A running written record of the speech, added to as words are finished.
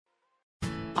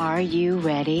Are you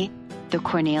ready? The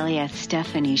Kornelia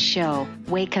Stephanie Show.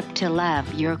 Wake up to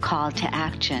love, your call to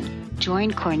action.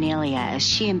 Join Kornelia as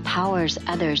she empowers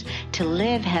others to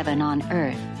live heaven on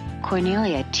earth.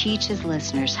 Kornelia teaches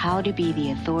listeners how to be the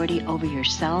authority over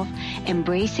yourself,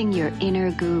 embracing your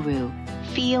inner guru.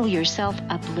 Feel yourself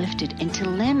uplifted into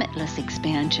limitless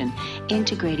expansion,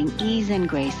 integrating ease and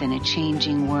grace in a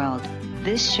changing world.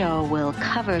 This show will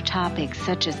cover topics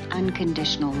such as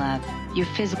unconditional love, your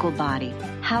physical body,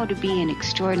 how to be in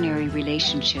extraordinary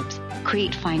relationships,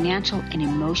 create financial and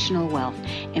emotional wealth,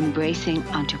 embracing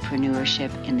entrepreneurship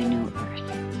in the new earth.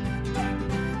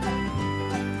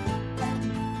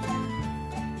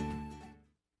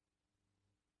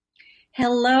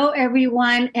 Hello,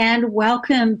 everyone, and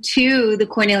welcome to the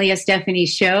Kornelia Stephanie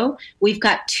Show. We've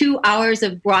got 2 hours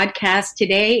of broadcast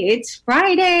today. It's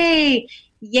Friday.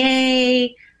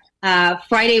 Yay.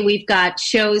 Friday, we've got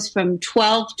shows from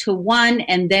 12 to 1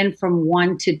 and then from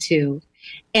 1 to 2.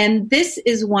 And this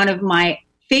is one of my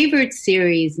favorite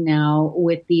series now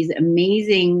with these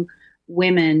amazing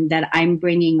women that I'm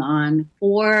bringing on,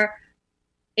 4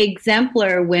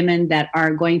 exemplar women that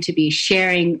are going to be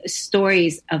sharing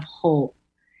stories of hope.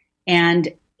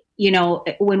 And, you know,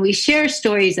 when we share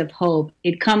stories of hope,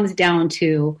 it comes down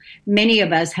to many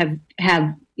of us have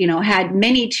had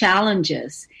many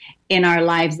challenges in our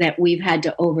lives that we've had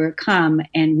to overcome,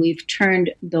 and we've turned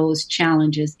those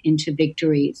challenges into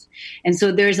victories. And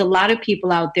so there's a lot of people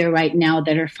out there right now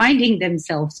that are finding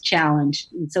themselves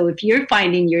challenged. And so if you're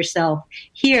finding yourself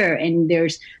here and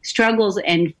there's struggles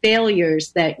and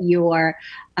failures that you are,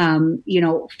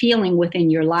 feeling within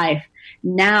your life,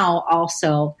 now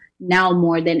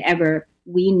more than ever,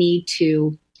 we need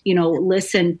to,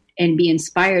 listen and be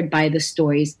inspired by the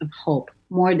stories of hope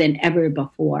more than ever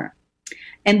before.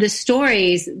 And the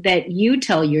stories that you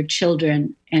tell your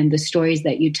children and the stories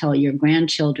that you tell your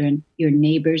grandchildren, your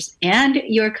neighbors, and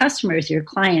your customers, your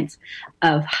clients,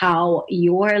 of how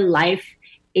your life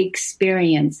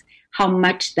experience, how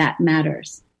much that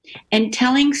matters. And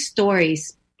telling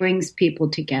stories brings people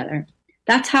together.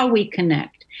 That's how we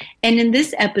connect. And in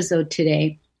this episode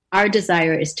today, our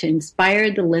desire is to inspire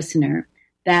the listener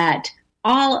that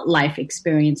all life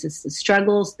experiences, the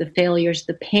struggles, the failures,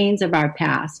 the pains of our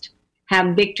past,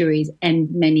 have victories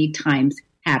and many times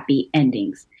happy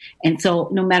endings. And so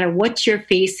no matter what you're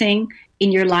facing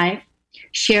in your life,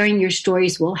 sharing your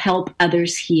stories will help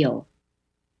others heal.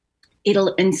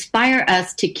 It'll inspire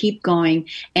us to keep going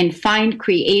and find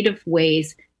creative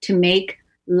ways to make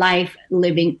life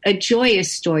living a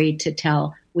joyous story to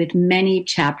tell with many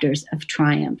chapters of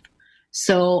triumph.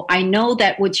 So I know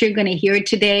that what you're going to hear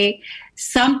today,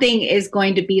 something is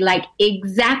going to be like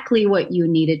exactly what you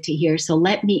needed to hear. So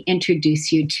let me introduce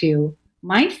you to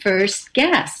my first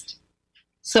guest.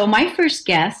 So my first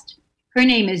guest, her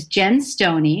name is Jen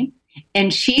Stoney,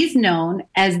 and she's known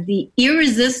as the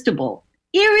irresistible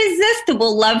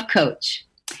love coach.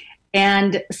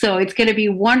 And so it's going to be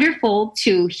wonderful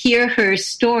to hear her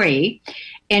story.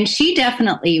 And she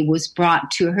definitely was brought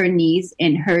to her knees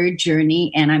in her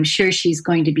journey, and I'm sure she's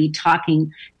going to be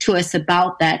talking to us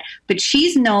about that. But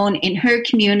she's known in her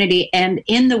community and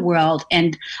in the world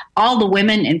and all the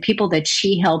women and people that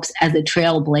she helps as a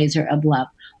trailblazer of love.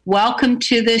 Welcome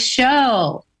to the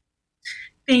show.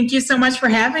 Thank you so much for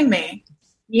having me.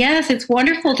 Yes, it's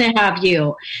wonderful to have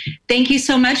you. Thank you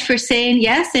so much for saying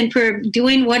yes and for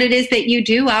doing what it is that you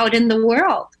do out in the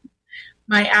world.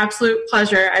 My absolute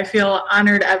pleasure. I feel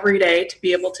honored every day to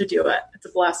be able to do it. It's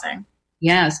a blessing.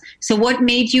 Yes. So what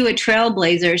made you a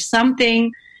trailblazer?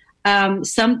 Something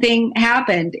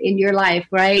happened in your life,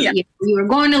 right? Yeah. You were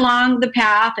going along the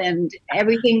path and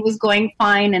everything was going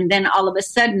fine. And then all of a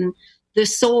sudden, the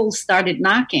soul started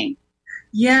knocking.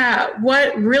 Yeah.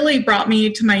 What really brought me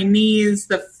to my knees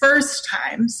the first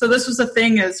time, so this was the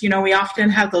thing is, we often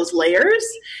have those layers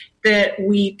that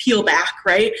we peel back,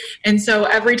 right? And so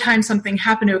every time something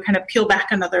happened, it would kind of peel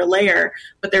back another layer,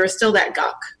 but there was still that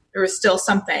gunk. There was still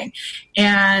something.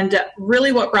 And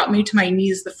really what brought me to my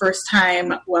knees the first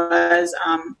time was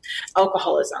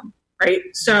alcoholism, right?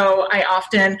 So I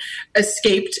often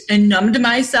escaped and numbed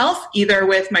myself either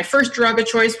with my first drug of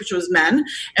choice, which was men,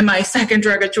 and my second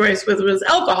drug of choice was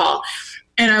alcohol.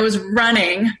 And I was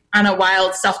running on a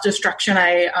wild self-destruction.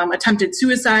 I attempted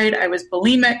suicide. I was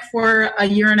bulimic for a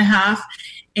year and a half,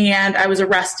 and I was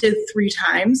arrested 3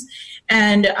 times.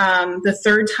 And the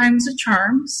third time's a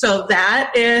charm. So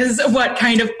that is what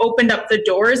kind of opened up the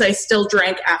doors. I still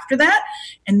drank after that.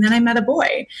 And then I met a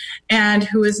boy, and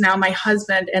who is now my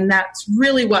husband. And that's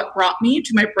really what brought me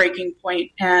to my breaking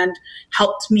point and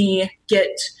helped me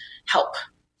get help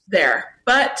there.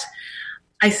 But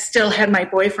I still had my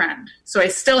boyfriend. So I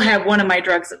still had one of my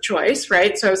drugs of choice,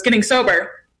 right? So I was getting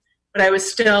sober, but I was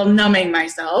still numbing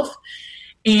myself.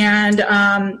 And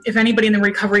if anybody in the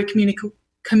recovery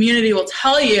community will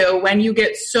tell you, when you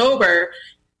get sober,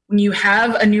 when you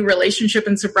have a new relationship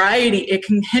in sobriety, it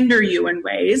can hinder you in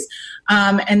ways.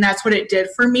 And that's what it did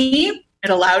for me. It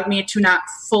allowed me to not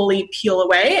fully peel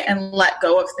away and let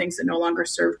go of things that no longer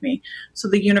served me. So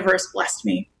the universe blessed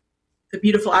me. The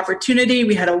beautiful opportunity.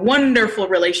 We had a wonderful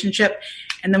relationship,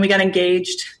 and then we got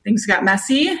engaged. Things got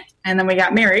messy, and then we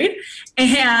got married.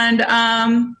 And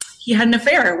he had an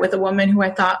affair with a woman who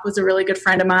I thought was a really good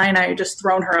friend of mine. I had just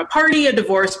thrown her a party, a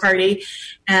divorce party,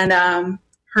 and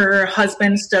her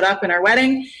husband stood up in our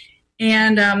wedding.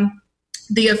 And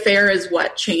the affair is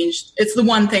what changed. It's the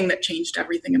one thing that changed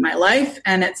everything in my life.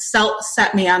 And it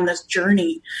set me on this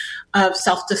journey of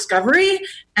self-discovery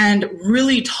and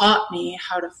really taught me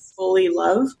how to fully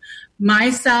love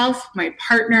myself, my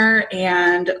partner,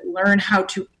 and learn how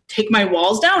to take my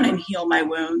walls down and heal my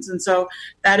wounds. And so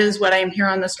that is what I am here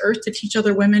on this earth to teach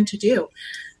other women to do.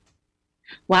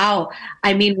 Wow.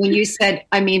 I mean, when you said,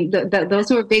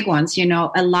 those were big ones,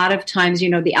 a lot of times,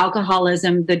 the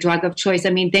alcoholism, the drug of choice. I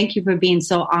mean, thank you for being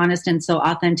so honest and so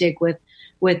authentic with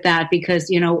that,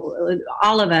 because,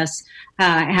 all of us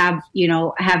have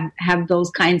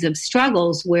those kinds of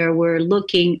struggles where we're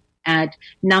looking at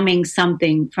numbing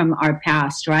something from our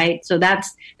past, right? So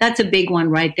that's a big one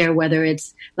right there, whether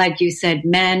it's, like you said,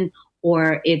 men,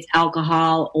 or it's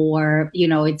alcohol, or,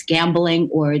 it's gambling,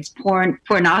 or it's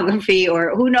pornography,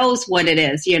 or who knows what it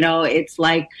is, it's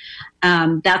like,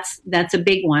 that's a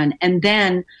big one. And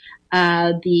then,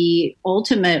 the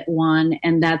ultimate one,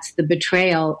 and that's the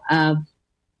betrayal of,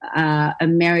 a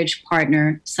marriage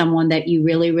partner, someone that you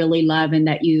really, really love, and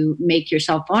that you make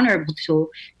yourself vulnerable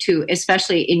to,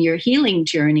 especially in your healing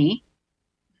journey,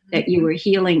 that you were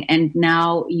healing. And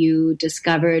now you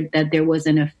discovered that there was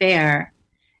an affair,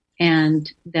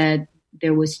 and that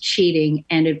there was cheating,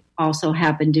 and it also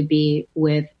happened to be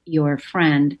with your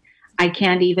friend. I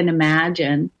can't even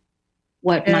imagine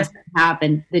what must have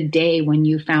happened the day when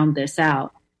you found this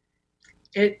out.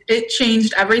 It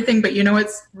changed everything, but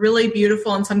it's really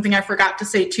beautiful, and something I forgot to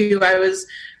say too. I was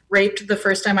raped the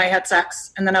first time I had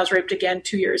sex, and then I was raped again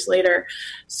 2 years later.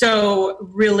 So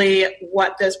really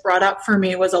what this brought up for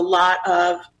me was a lot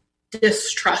of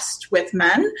distrust with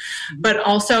men, but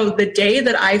also the day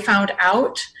that I found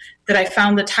out that I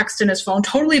found the text in his phone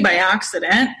totally by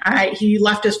accident. He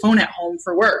left his phone at home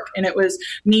for work, and it was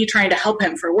me trying to help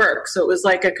him for work. So it was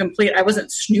like I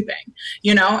wasn't snooping,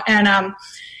 and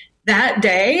that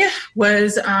day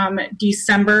was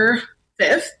December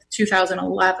 5th,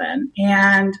 2011.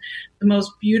 And the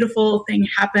most beautiful thing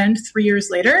happened 3 years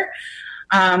later.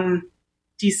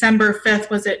 December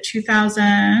 5th, was it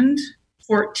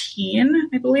 2014,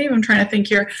 I believe? I'm trying to think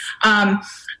here.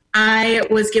 I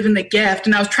was given the gift,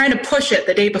 and I was trying to push it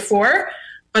the day before,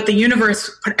 but the universe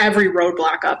put every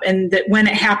roadblock up. And that when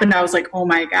it happened, I was like, oh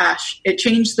my gosh, it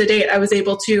changed the date. I was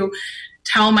able to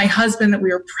tell my husband that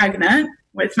we were pregnant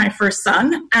with my first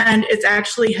son, and it's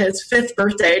actually his 5th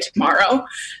birthday tomorrow.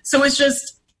 So it's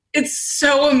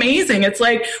so amazing. It's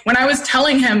like when I was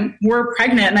telling him we're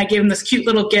pregnant, and I gave him this cute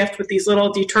little gift with these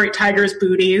little Detroit Tigers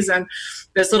booties and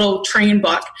this little train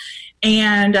book.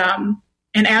 And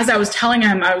as I was telling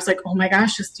him, I was like, oh my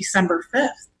gosh, it's December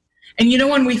 5th. And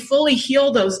when we fully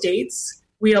heal those dates,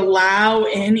 we allow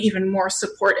in even more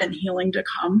support and healing to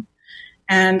come.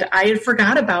 And I had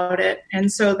forgot about it.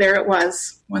 And so there it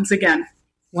was once again.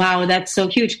 Wow, that's so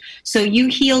huge. So you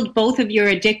healed both of your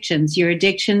addictions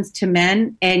to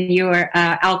men and your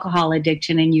alcohol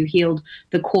addiction, and you healed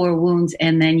the core wounds,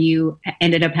 and then you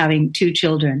ended up having 2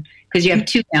 children, because you have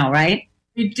 2 now, right?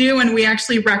 We do, and we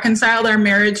actually reconciled our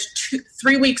marriage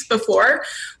 3 weeks before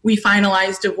we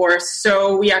finalized divorce.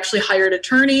 So we actually hired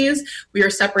attorneys. We were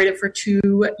separated for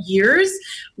 2 years.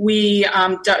 We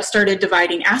started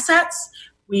dividing assets.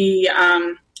 We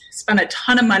spent a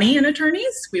ton of money in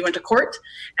attorneys. We went to court,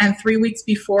 and 3 weeks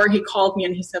before he called me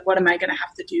and he said, what am I going to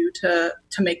have to do to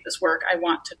make this work? I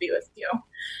want to be with you.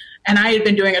 And I had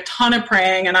been doing a ton of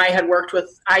praying, and I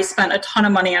spent a ton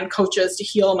of money on coaches to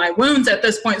heal my wounds at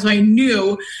this point. So I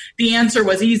knew the answer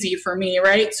was easy for me,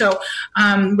 right? So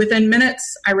within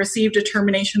minutes, I received a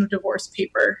termination of divorce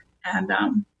paper, and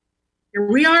here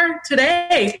we are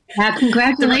today.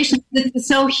 Congratulations. It's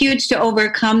so huge to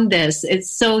overcome this.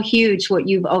 It's so huge what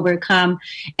you've overcome.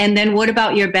 And then what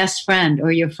about your best friend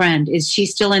or your friend? Is she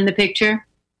still in the picture?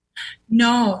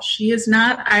 No, she is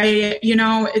not.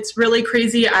 It's really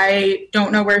crazy. I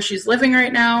don't know where she's living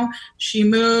right now. She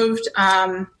moved,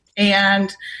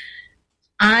 and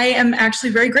I am actually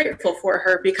very grateful for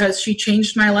her because she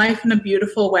changed my life in a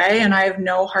beautiful way, and I have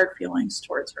no hard feelings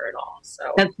towards her at all.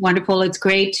 So that's wonderful. It's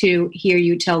great to hear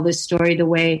you tell this story the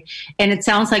way, and it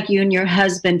sounds like you and your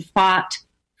husband fought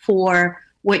for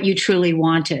what you truly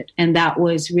wanted, and that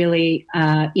was really,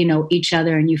 each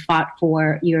other, and you fought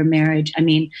for your marriage. I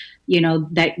mean,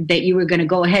 that you were going to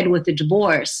go ahead with the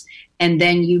divorce. And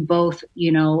then you both,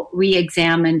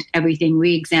 re-examined everything,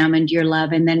 re-examined your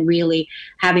love, and then really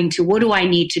having to, what do I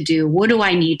need to do? What do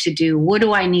I need to do? What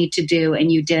do I need to do?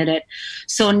 And you did it.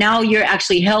 So now you're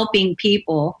actually helping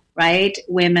people, right?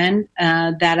 Women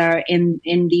that are in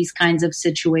these kinds of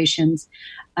situations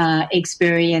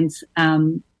experience,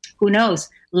 who knows,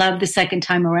 love the second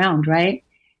time around, right?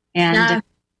 And yeah.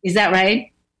 Is that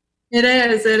right? It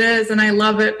is. And I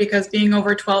love it because being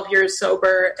over 12 years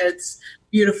sober, it's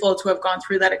beautiful to have gone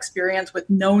through that experience with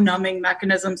no numbing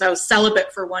mechanisms. I was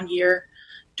celibate for 1 year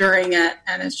during it,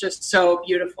 and it's just so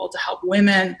beautiful to help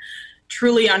women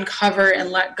truly uncover and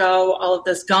let go all of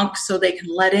this gunk so they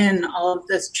can let in all of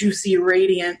this juicy,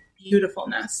 radiant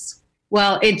beautifulness.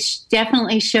 Well, it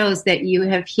definitely shows that you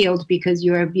have healed because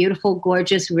you're a beautiful,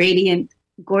 gorgeous, radiant,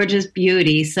 gorgeous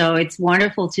beauty. So it's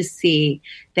wonderful to see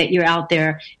that you're out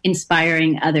there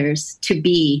inspiring others to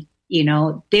be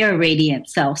their radiant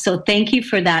self. So thank you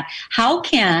for that. How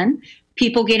can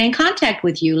people get in contact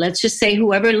with you? Let's just say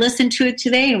whoever listened to it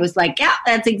today and was like, yeah,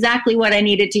 that's exactly what I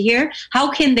needed to hear.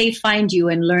 How can they find you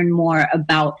and learn more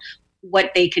about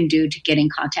what they can do to get in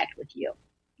contact with you?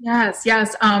 Yes.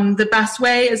 The best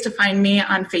way is to find me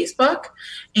on Facebook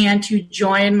and to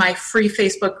join my free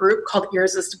Facebook group called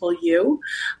Irresistible You.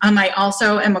 I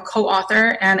also am a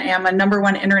co-author and am a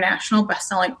 #1 international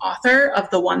best-selling author of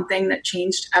The One Thing That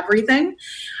Changed Everything.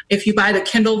 If you buy the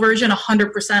Kindle version,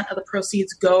 100% of the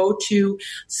proceeds go to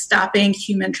stopping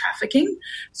human trafficking.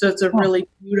 So it's a really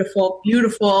beautiful,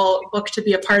 beautiful book to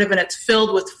be a part of, and it's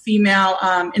filled with female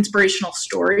inspirational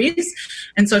stories.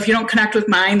 And so if you don't connect with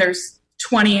mine, there's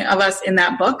 20 of us in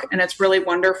that book, and it's really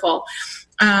wonderful.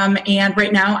 And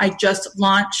right now I just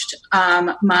launched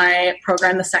my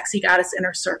program, The Sexy Goddess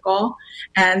Inner Circle.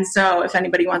 And so if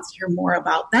anybody wants to hear more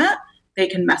about that, they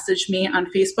can message me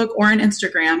on Facebook or on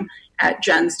Instagram at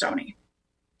Jen Stoney.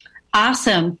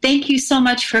 Awesome. Thank you so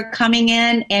much for coming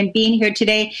in and being here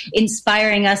today,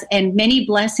 inspiring us, and many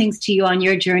blessings to you on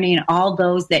your journey and all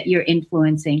those that you're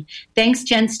influencing. Thanks,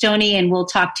 Jen Stoney, and we'll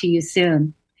talk to you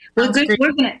soon. We're going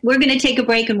to take a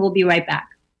break, and we'll be right back.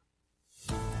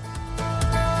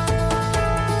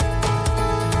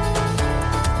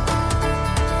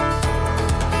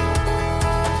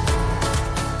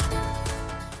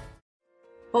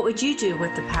 What would you do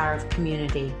with the power of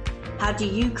community? How do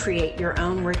you create your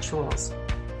own rituals?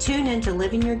 Tune in to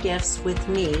Living Your Gifts with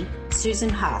me, Susan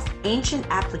Huff, Ancient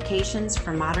Applications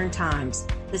for Modern Times,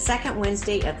 the second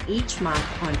Wednesday of each month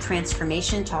on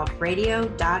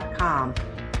TransformationTalkRadio.com.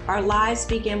 Our lives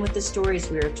begin with the stories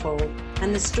we are told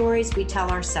and the stories we tell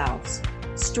ourselves.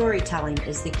 Storytelling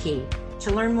is the key.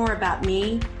 To learn more about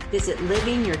me, visit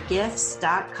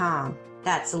livingyourgifts.com.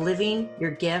 That's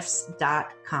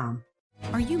livingyourgifts.com.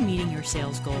 Are you meeting your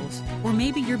sales goals? Or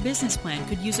maybe your business plan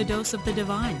could use a dose of the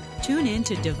divine. Tune in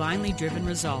to Divinely Driven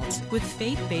Results with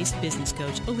faith-based business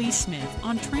coach Elise Smith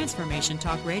on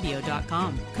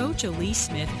TransformationTalkRadio.com. Coach Elise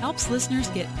Smith helps listeners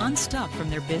get unstuck from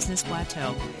their business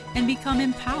plateau and become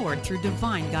empowered through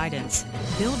divine guidance.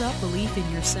 Build up belief in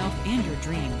yourself and your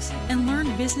dreams, and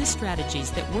learn business strategies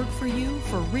that work for you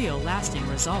for real lasting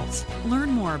results.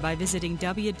 Learn more by visiting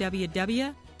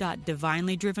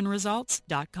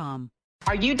www.divinelydrivenresults.com.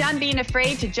 Are you done being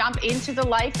afraid to jump into the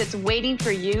life that's waiting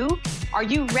for you? Are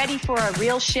you ready for a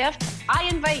real shift? I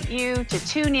invite you to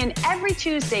tune in every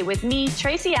Tuesday with me,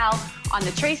 Tracy L., on the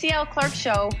Tracy L. Clark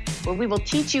Show, where we will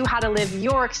teach you how to live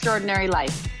your extraordinary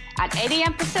life. At 8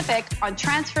 a.m. Pacific on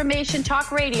Transformation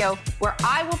Talk Radio, where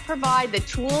I will provide the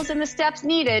tools and the steps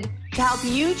needed to help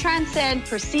you transcend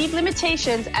perceived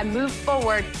limitations and move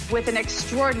forward with an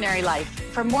extraordinary life.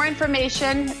 For more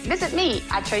information, visit me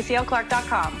at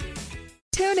tracylclark.com.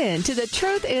 Tune in to The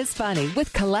Truth is Funny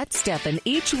with Colette Steffen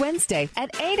each Wednesday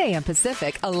at 8 a.m.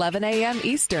 Pacific, 11 a.m.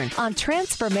 Eastern on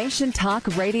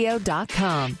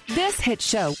TransformationTalkRadio.com. This hit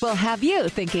show will have you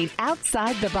thinking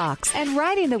outside the box and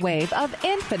riding the wave of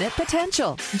infinite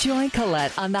potential. Join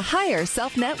Colette on the Higher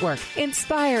Self Network,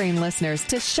 inspiring listeners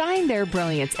to shine their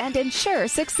brilliance and ensure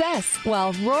success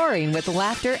while roaring with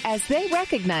laughter as they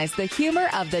recognize the humor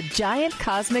of the giant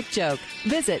cosmic joke.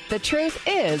 Visit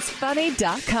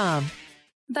thetruthisfunny.com.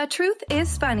 The Truth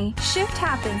is Funny. Shift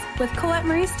Happens with Colette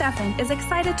Marie Steffen is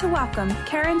excited to welcome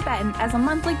Karen Benton as a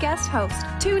monthly guest host.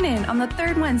 Tune in on the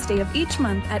third Wednesday of each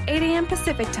month at 8 a.m.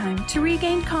 Pacific Time to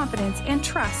regain confidence and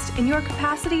trust in your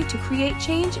capacity to create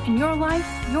change in your life,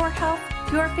 your health,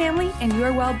 your family, and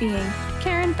your well-being.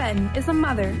 Karen Benton is a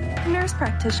mother, nurse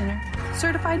practitioner,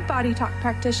 certified body talk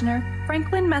practitioner,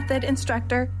 Franklin Method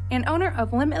instructor, and owner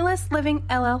of Limitless Living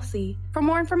LLC. For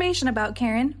more information about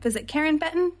Karen, visit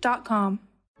KarenBenton.com.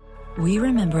 We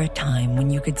remember a time when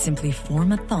you could simply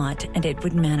form a thought and it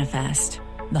would manifest.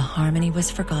 The harmony was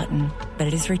forgotten, but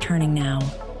it is returning now.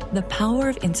 The Power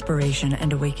of Inspiration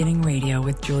and Awakening Radio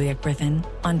with Julia Griffin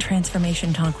on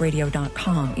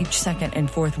TransformationTalkRadio.com each second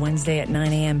and fourth Wednesday at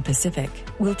 9 a.m. Pacific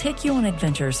will take you on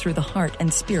adventures through the heart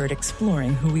and spirit,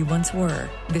 exploring who we once were.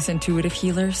 This intuitive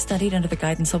healer studied under the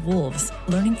guidance of wolves,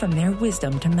 learning from their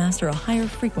wisdom to master a higher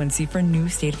frequency for a new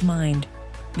state of mind.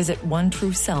 Visit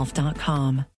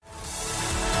OneTrueSelf.com.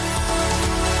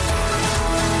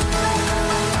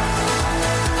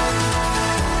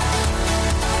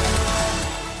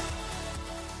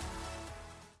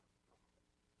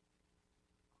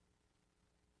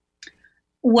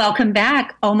 Welcome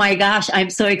back. Oh my gosh,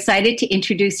 I'm so excited to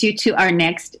introduce you to our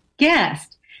next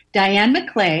guest, Diane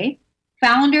McClay,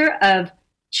 founder of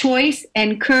Choice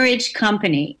and Courage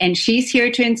Company. And she's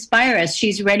here to inspire us.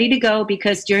 She's ready to go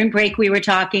because during break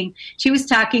she was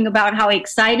talking about how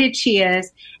excited she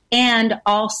is and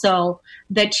also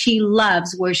that she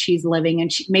loves where she's living.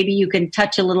 And maybe you can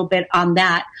touch a little bit on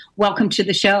that. Welcome to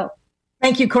the show.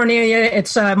 Thank you, Cornelia.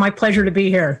 It's my pleasure to be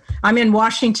here. I'm in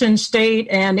Washington State,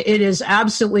 and it is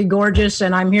absolutely gorgeous.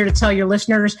 And I'm here to tell your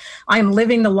listeners, I'm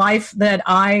living the life that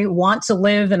I want to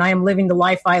live, and I am living the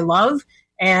life I love.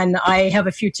 And I have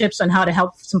a few tips on how to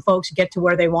help some folks get to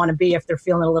where they want to be if they're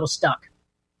feeling a little stuck.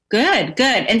 Good.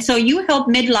 And so you help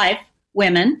midlife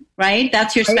women, right?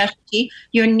 That's your specialty,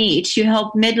 your niche. You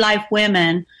help midlife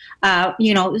women,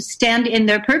 stand in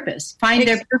their purpose, find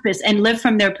their purpose, and live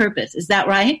from their purpose. Is that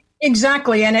right?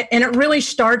 Exactly. And it really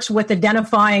starts with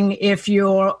identifying if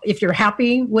you're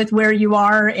happy with where you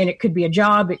are, and it could be a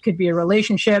job, it could be a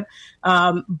relationship.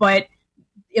 But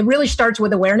it really starts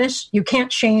with awareness. You can't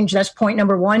change. That's point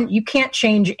number one. You can't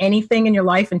change anything in your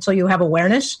life until you have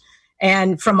awareness.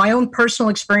 And from my own personal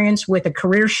experience with a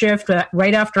career shift,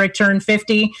 right after I turned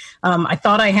 50, I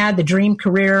thought I had the dream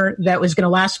career that was going to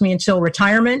last me until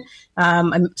retirement.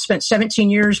 I spent 17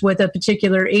 years with a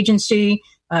particular agency.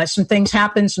 Some things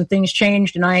happened, some things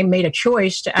changed, and I made a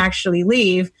choice to actually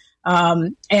leave.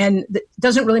 And it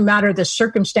doesn't really matter the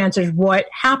circumstances, what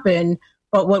happened,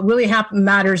 but what really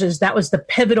matters is that was the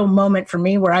pivotal moment for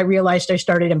me where I realized I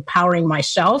started empowering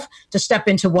myself to step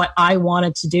into what I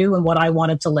wanted to do and what I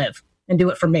wanted to live and do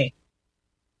it for me.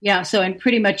 Yeah. So, and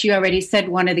pretty much you already said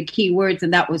one of the key words,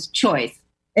 and that was choice.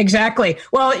 Exactly.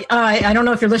 Well, I don't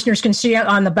know if your listeners can see it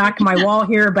on the back of my wall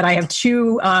here, but I have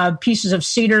two pieces of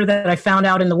cedar that I found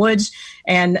out in the woods,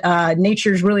 and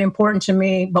nature is really important to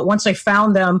me. But once I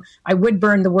found them, I would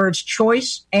burn the words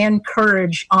choice and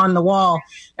courage on the wall.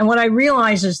 And what I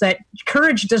realize is that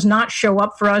courage does not show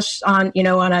up for us on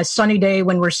a sunny day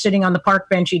when we're sitting on the park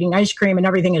bench eating ice cream and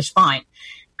everything is fine.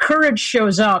 Courage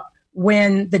shows up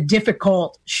when the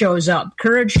difficult shows up.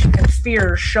 Courage and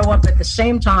fear show up at the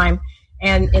same time.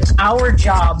 And it's our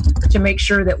job to make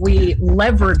sure that we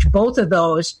leverage both of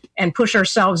those and push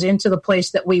ourselves into the place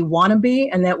that we want to be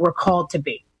and that we're called to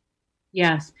be.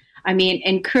 Yes. I mean,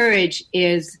 and courage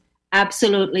is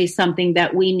absolutely something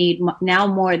that we need now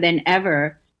more than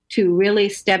ever to really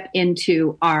step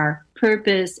into our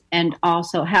purpose and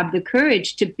also have the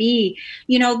courage to be,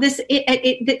 in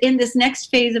this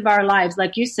next phase of our lives.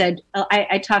 Like you said,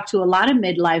 I talk to a lot of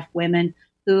midlife women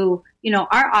who,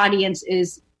 our audience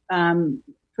is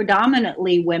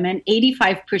predominantly women.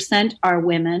 85% are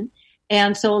women.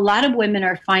 And so a lot of women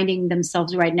are finding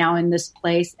themselves right now in this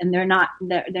place, and they're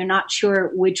not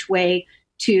sure which way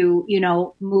to,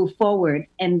 move forward.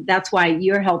 And that's why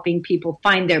you're helping people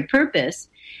find their purpose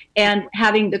and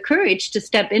having the courage to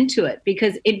step into it,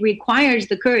 because it requires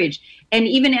the courage and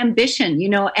even ambition,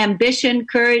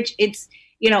 courage, it's,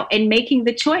 and making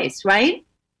the choice, right?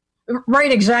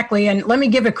 Right, exactly. And let me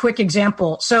give a quick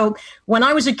example. So when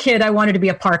I was a kid, I wanted to be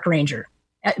a park ranger.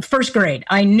 At first grade,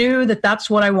 I knew that that's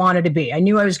what I wanted to be. I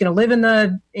knew I was going to live in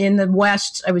the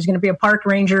West. I was going to be a park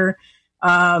ranger.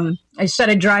 I said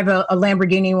I'd drive a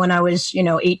Lamborghini when I was,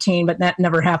 18, but that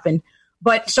never happened.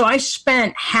 But so I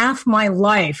spent half my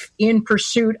life in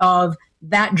pursuit of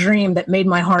that dream that made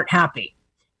my heart happy.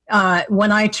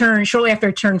 Shortly after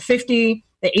I turned 50,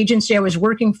 the agency I was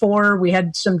working for, we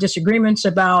had some disagreements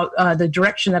about the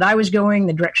direction that I was going,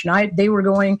 the direction they were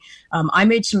going. I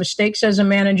made some mistakes as a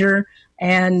manager.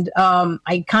 And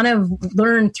I kind of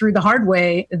learned through the hard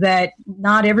way that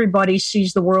not everybody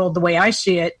sees the world the way I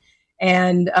see it.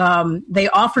 And they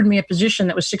offered me a position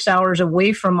that was 6 hours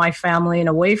away from my family and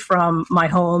away from my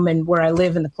home and where I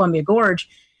live in the Columbia Gorge.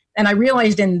 And I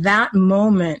realized in that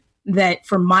moment that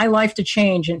for my life to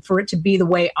change and for it to be the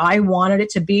way I wanted it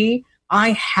to be,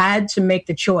 I had to make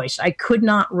the choice. I could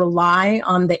not rely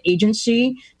on the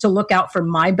agency to look out for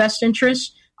my best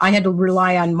interests. I had to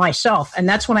rely on myself. And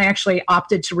that's when I actually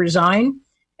opted to resign.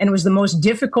 And it was the most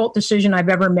difficult decision I've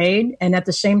ever made. And at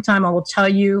the same time, I will tell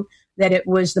you that it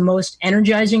was the most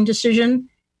energizing decision.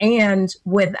 And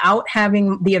without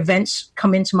having the events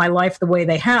come into my life the way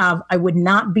they have, I would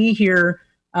not be here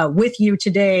with you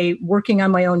today, working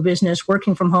on my own business,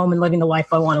 working from home and living the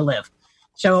life I want to live.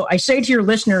 So I say to your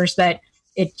listeners that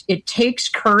it takes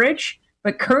courage.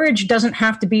 But courage doesn't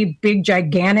have to be big,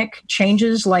 gigantic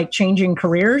changes like changing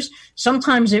careers.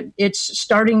 Sometimes it's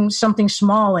starting something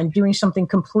small and doing something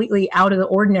completely out of the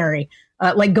ordinary,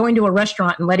 like going to a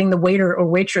restaurant and letting the waiter or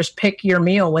waitress pick your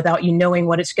meal without you knowing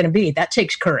what it's going to be. That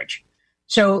takes courage.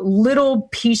 So little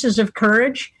pieces of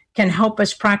courage can help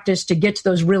us practice to get to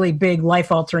those really big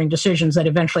life-altering decisions that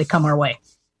eventually come our way.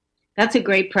 That's a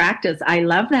great practice. I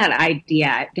love that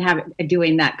idea to have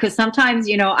doing that, because sometimes,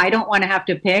 I don't want to have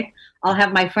to pick. I'll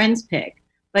have my friends pick.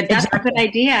 But that's a good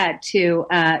idea to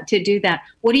do that.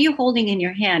 What are you holding in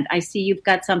your hand? I see you've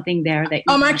got something there that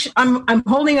I'm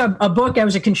holding a book. I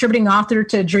was a contributing author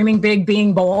to Dreaming Big,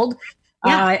 Being Bold.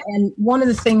 Yeah. And one of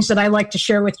the things that I like to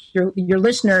share with your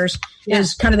listeners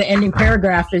is kind of the ending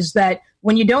paragraph, is that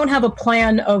when you don't have a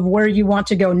plan of where you want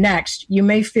to go next, you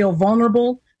may feel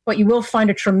vulnerable, but you will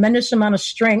find a tremendous amount of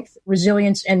strength,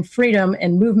 resilience, and freedom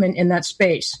and movement in that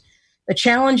space. The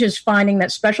challenge is finding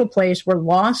that special place where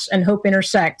loss and hope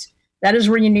intersect. That is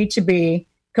where you need to be.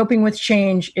 Coping with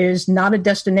change is not a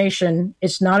destination.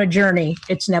 It's not a journey.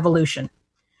 It's an evolution.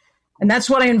 And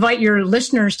that's what I invite your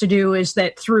listeners to do, is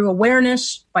that through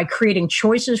awareness, by creating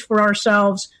choices for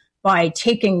ourselves, by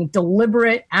taking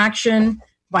deliberate action,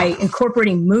 by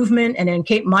incorporating movement, and in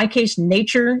my case,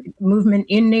 nature, movement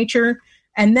in nature,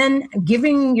 and then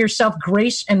giving yourself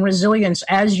grace and resilience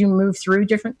as you move through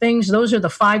different things. Those are the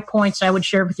 5 points I would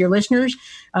share with your listeners,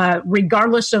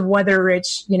 regardless of whether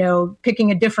it's,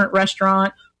 picking a different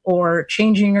restaurant or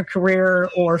changing your career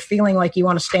or feeling like you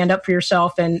want to stand up for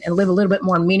yourself and live a little bit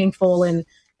more meaningful and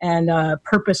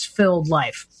purpose-filled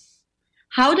life.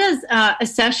 How does a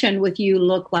session with you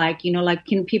look like?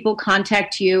 Can people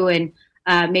contact you and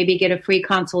maybe get a free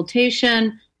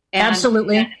consultation?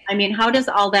 Absolutely. How does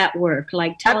all that work?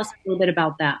 Tell us a little bit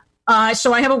about that.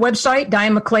 So I have a website,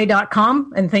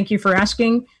 dianemcclay.com, and thank you for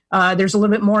asking. There's a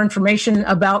little bit more information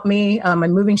about me. I'm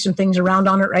moving some things around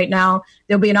on it right now.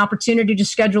 There'll be an opportunity to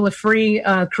schedule a free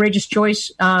Courageous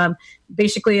Choice,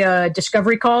 basically a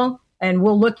discovery call. And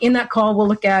we'll look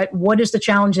at what is the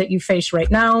challenge that you face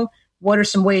right now? What are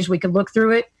some ways we could look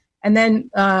through it? And then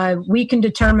we can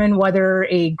determine whether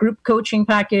a group coaching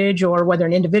package or whether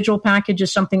an individual package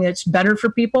is something that's better for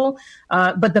people.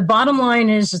 But the bottom line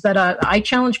is that I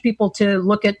challenge people to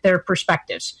look at their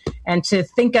perspectives and to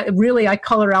think really I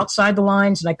color outside the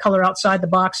lines and I color outside the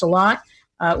box a lot,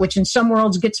 which in some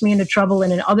worlds gets me into trouble.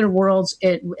 And in other worlds,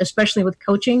 especially with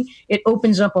coaching, it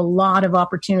opens up a lot of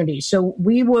opportunities. So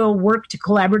we will work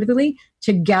collaboratively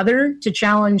together to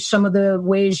challenge some of the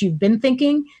ways you've been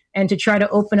thinking and to try to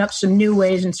open up some new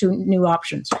ways and some new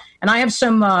options. And I have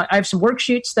some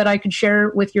worksheets that I could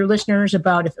share with your listeners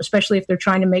about, especially if they're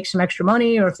trying to make some extra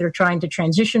money or if they're trying to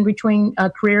transition between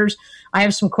careers. I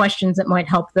have some questions that might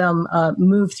help them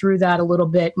move through that a little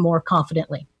bit more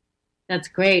confidently. That's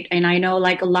great. And I know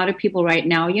a lot of people right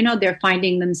now, they're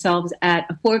finding themselves at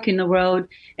a fork in the road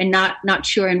and not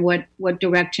sure in what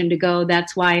direction to go.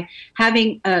 That's why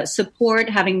having support,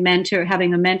 having a mentor,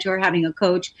 having a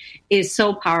coach is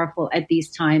so powerful at these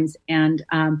times. And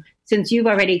since you've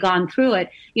already gone through it,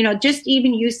 just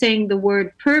even you saying the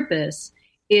word purpose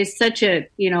is such a,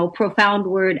 profound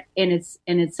word in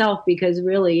itself, because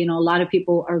really, a lot of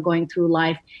people are going through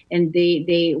life and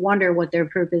they wonder what their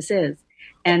purpose is.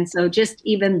 And so just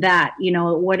even that,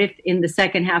 what if in the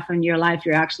second half of your life,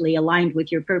 you're actually aligned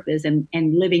with your purpose and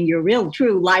living your real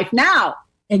true life now?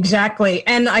 Exactly.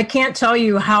 And I can't tell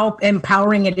you how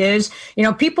empowering it is.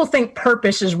 People think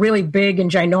purpose is really big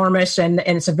and ginormous and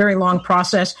it's a very long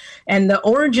process. And the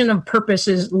origin of purpose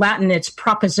is Latin. It's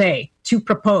proposere, to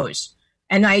propose.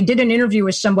 And I did an interview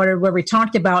with somebody where we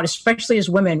talked about, especially as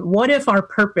women, what if our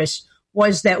purpose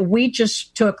was that we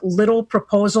just took little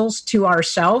proposals to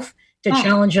ourselves to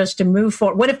challenge us to move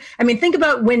forward. What if, I mean, think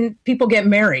about when people get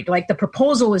married, like the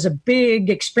proposal is a big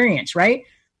experience, right?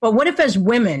 But what if as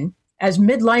women, as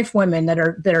midlife women that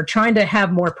are trying to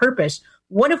have more purpose,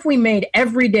 what if we made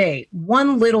every day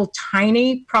one little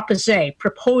tiny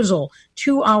proposal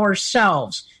to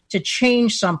ourselves to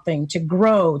change something, to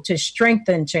grow, to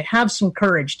strengthen, to have some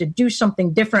courage, to do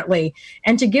something differently,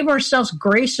 and to give ourselves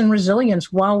grace and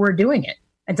resilience while we're doing it,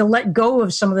 and to let go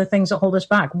of some of the things that hold us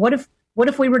back? What if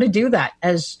we were to do that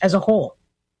as a whole?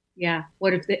 Yeah.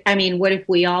 What if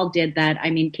we all did that?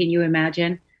 I mean, can you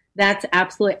imagine? That's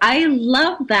absolutely, I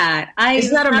love that.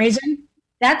 Isn't that amazing?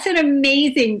 That's an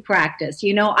amazing practice.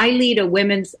 You know, I lead a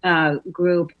women's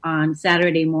group on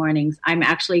Saturday mornings. I'm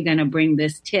actually going to bring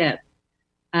this tip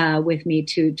with me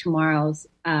to tomorrow's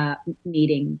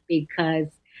meeting, because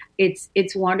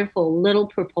it's wonderful. Little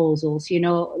proposals,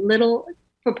 little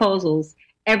proposals.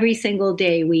 Every single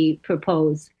day we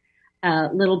propose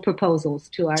little proposals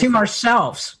to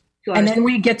ourselves. And then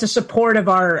we get the support of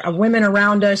our women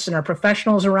around us and our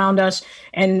professionals around us,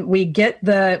 and we get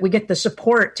the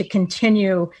support to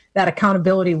continue that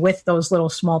accountability with those little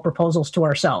small proposals to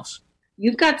ourselves.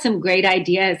 You've got some great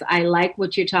ideas. I like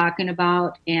what you're talking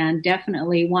about, and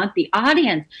definitely want the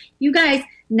audience. You guys,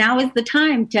 now is the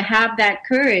time to have that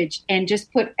courage and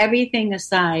just put everything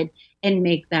aside and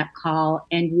make that call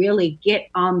and really get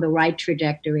on the right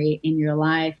trajectory in your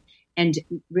life. And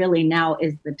really now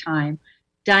is the time.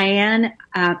 Diane,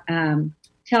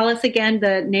 tell us again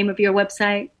the name of your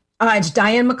website. It's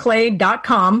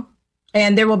dianemcclade.com.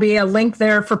 And there will be a link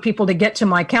there for people to get to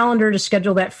my calendar to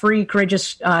schedule that free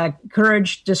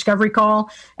courage discovery call.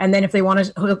 And then if they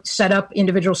want to set up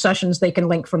individual sessions, they can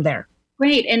link from there.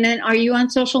 Great. And then are you on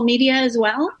social media as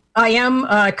well? I am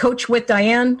Coach with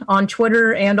Diane on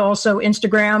Twitter and also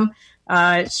Instagram.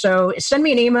 So send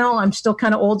me an email. I'm still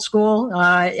kind of old school.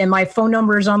 And my phone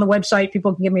number is on the website.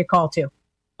 People can give me a call too.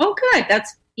 Oh, good.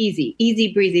 That's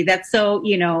easy breezy. That's so,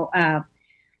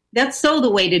 that's so the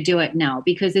way to do it now,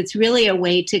 because it's really a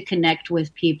way to connect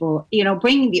with people,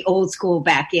 bringing the old school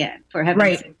back in, for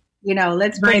heaven's sake.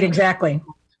 Let's bring it. Exactly.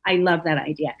 I love that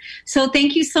idea. So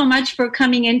thank you so much for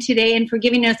coming in today and for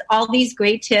giving us all these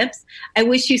great tips. I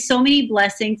wish you so many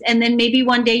blessings. And then maybe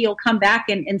one day you'll come back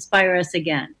and inspire us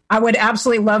again. I would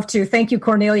absolutely love to. Thank you,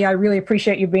 Kornelia. I really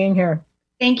appreciate you being here.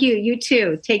 Thank you. You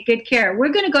too. Take good care. We're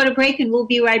going to go to break and we'll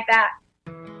be right back.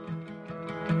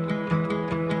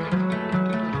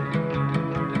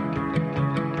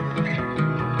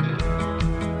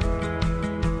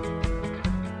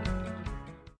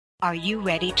 Are you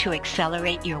ready to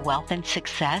accelerate your wealth and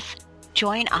success?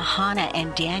 Join Ahana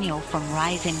and Daniel from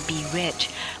Rise and Be Rich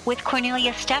with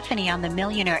Kornelia Stephanie on the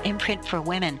Millionaire Imprint for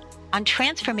Women on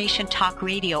Transformation Talk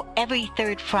Radio every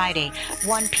third Friday,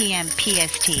 1 p.m.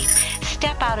 PST.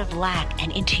 Step out of lack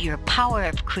and into your power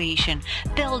of creation.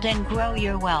 Build and grow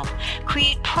your wealth.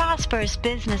 Create prosperous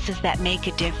businesses that make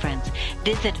a difference.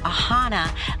 Visit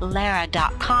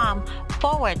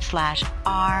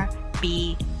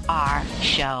ahanalara.com/RBR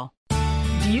show.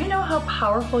 Do you know how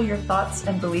powerful your thoughts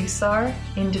and beliefs are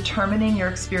in determining your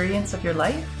experience of your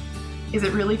life? Is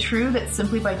it really true that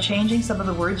simply by changing some of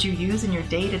the words you use in your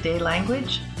day-to-day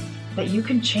language, that you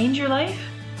can change your life?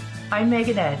 I'm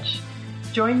Megan Edge.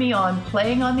 Join me on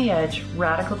Playing on the Edge,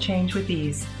 Radical Change with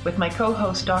Ease, with my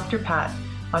co-host Dr. Pat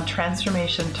on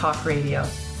Transformation Talk Radio.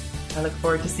 I look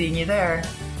forward to seeing you there.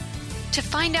 To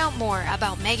find out more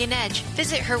about Megan Edge,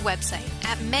 visit her website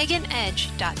at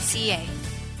meganedge.ca.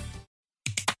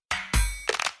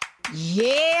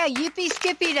 Yeah, yippee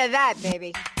skippy to that,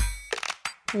 baby.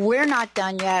 We're not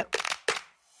done yet.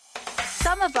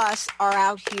 Some of us are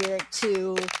out here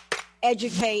to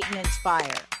educate and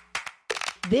inspire.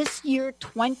 This year,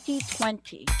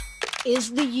 2020,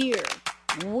 is the year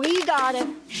we gotta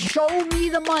show me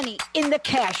the money in the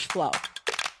cash flow.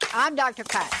 I'm Dr.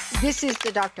 Pat. This is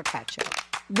the Dr. Pat Show.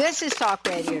 This is Talk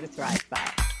Radio to Thrive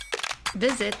By.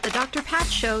 Visit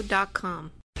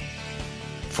thedrpatshow.com.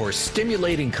 For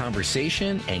stimulating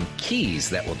conversation and keys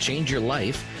that will change your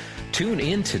life, tune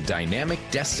in to Dynamic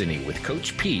Destiny with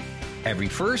Coach Pete every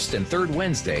first and third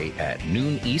Wednesday at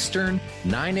noon Eastern,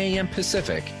 9 a.m.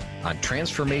 Pacific on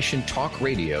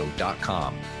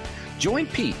TransformationTalkRadio.com. Join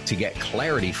Pete to get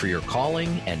clarity for your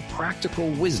calling and practical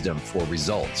wisdom for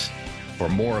results. For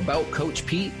more about Coach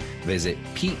Pete, visit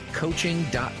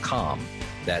PeteCoaching.com.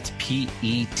 That's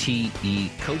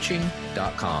PETE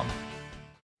Coaching.com.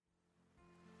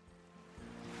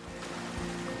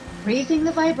 Raising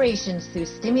the vibrations through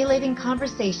stimulating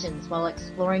conversations while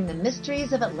exploring the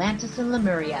mysteries of Atlantis and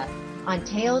Lemuria on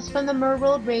Tales from the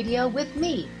Merworld Radio with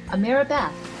me, Amira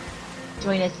Beth.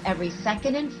 Join us every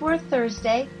second and fourth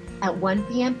Thursday at 1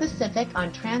 p.m. Pacific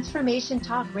on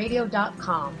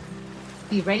TransformationTalkRadio.com.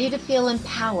 Be ready to feel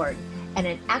empowered and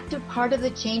an active part of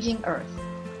the changing earth.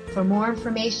 For more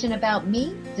information about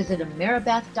me, visit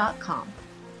Ameribeth.com.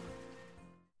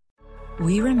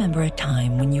 We remember a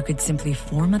time when you could simply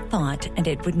form a thought and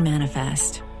it would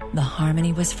manifest. The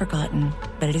harmony was forgotten,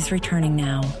 but it is returning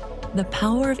now. The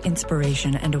Power of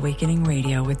Inspiration and Awakening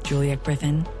Radio with Julia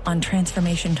Griffin on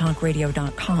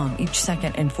TransformationTalkRadio.com each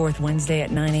second and fourth Wednesday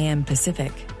at 9 a.m.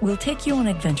 Pacific will take you on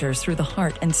adventures through the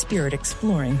heart and spirit,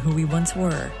 exploring who we once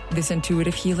were. This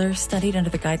intuitive healer studied under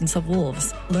the guidance of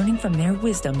wolves, learning from their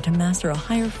wisdom to master a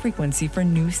higher frequency for a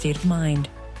new state of mind.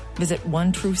 Visit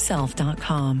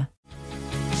OneTrueSelf.com.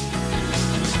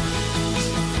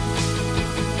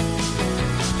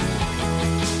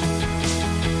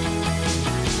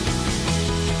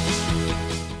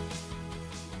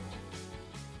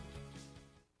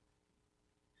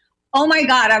 Oh my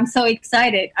God, I'm so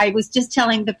excited. I was just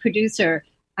telling the producer,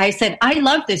 I said, I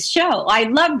love this show. I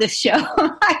love this show.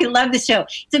 I love the show.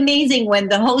 It's amazing when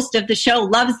the host of the show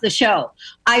loves the show.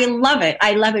 I love it.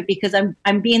 I love it because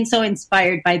I'm being so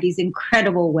inspired by these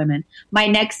incredible women. My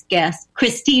next guest,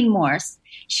 Christine Morse,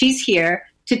 she's here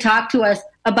to talk to us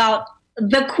about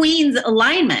the Queen's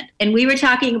alignment. And we were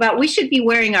talking about we should be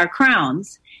wearing our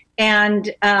crowns.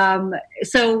 And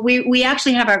so we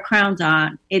actually have our crowns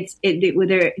on.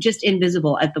 They're just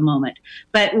invisible at the moment.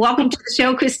 But welcome to the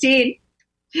show, Christine.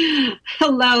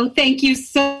 Hello. Thank you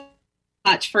so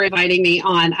much for inviting me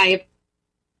on. I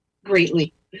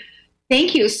greatly.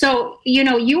 Thank you. So,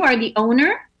 you are the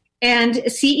owner and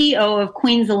CEO of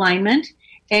Queen's Alignment,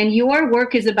 and your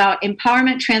work is about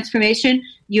empowerment, transformation.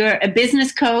 You're a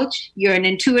business coach. You're an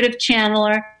intuitive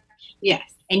channeler. Yes.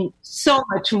 And so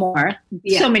much more,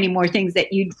 so many more things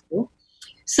that you do.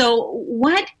 So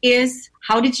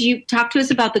how did you talk to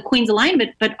us about the Queen's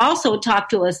Alignment, but also talk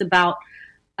to us about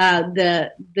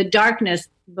the darkness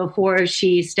before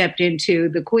she stepped into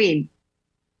the Queen?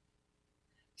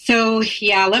 So,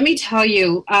 let me tell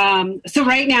you. So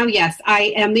right now, yes,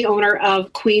 I am the owner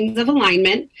of Queens of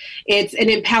Alignment. It's an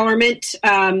empowerment,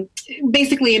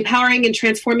 basically empowering and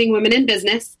transforming women in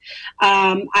business.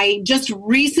 I just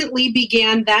recently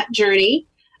began that journey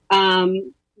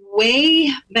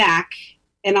way back,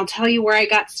 and I'll tell you where I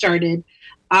got started.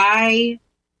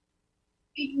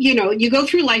 You go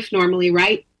through life normally,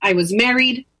 right? I was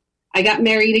married. I got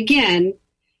married again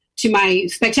to my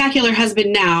spectacular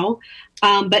husband now.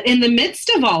 But in the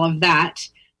midst of all of that,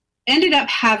 ended up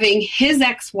having his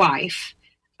ex-wife,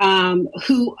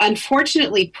 who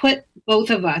unfortunately put both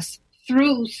of us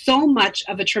through so much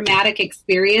of a traumatic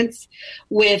experience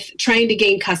with trying to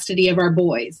gain custody of our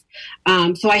boys.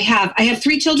 So I have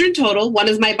 3 children total. One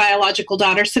is my biological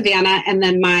daughter, Savannah, and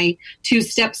then my 2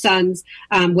 stepsons,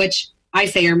 which I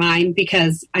say are mine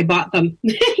because I bought them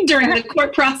during the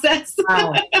court process.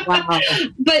 Wow.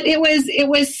 But it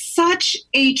was such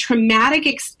a traumatic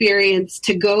experience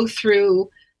to go through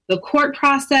the court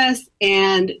process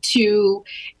and to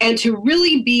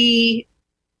really be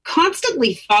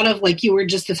constantly thought of like you were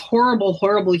just this horrible,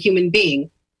 horrible human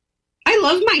being. I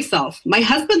love myself. My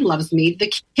husband loves me.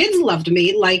 The kids loved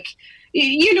me. Like,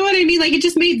 you know what I mean? Like, it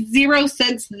just made zero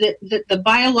sense that the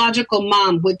biological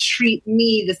mom would treat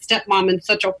me, the stepmom, in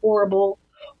such a horrible,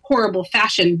 horrible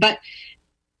fashion. But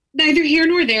neither here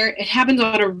nor there. It happens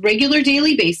on a regular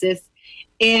daily basis.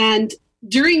 And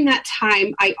during that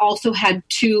time, I also had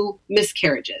 2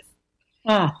 miscarriages.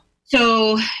 Oh.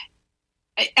 So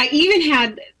I even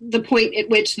had the point at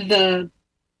which the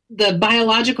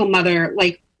biological mother,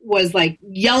 was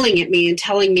yelling at me and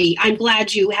telling me, I'm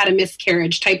glad you had a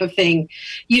miscarriage type of thing,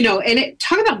 and it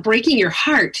talk about breaking your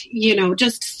heart,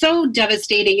 just so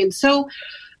devastating. And so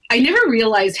I never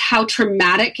realized how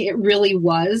traumatic it really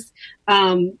was,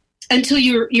 until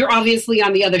you're obviously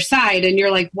on the other side and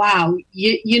you're like, wow,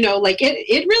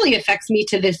 it really affects me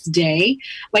to this day.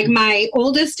 Like, my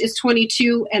oldest is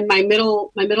 22 and my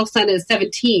middle son is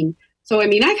 17. So, I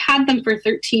mean, I've had them for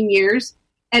 13 years.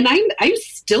 And I'm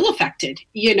still affected.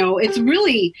 It's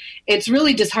really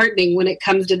disheartening when it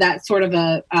comes to that sort of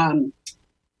a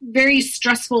very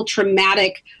stressful,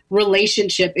 traumatic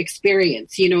relationship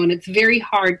experience, and it's very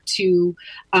hard to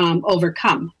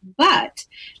overcome. But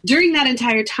during that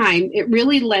entire time, it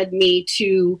really led me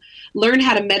to learn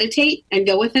how to meditate and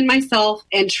go within myself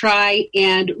and try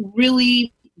and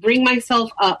really bring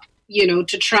myself up,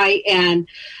 to try and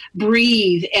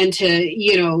breathe and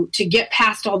to get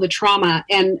past all the trauma.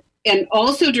 And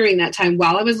also during that time,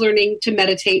 while I was learning to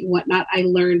meditate and whatnot, I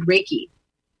learned Reiki.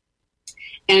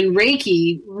 And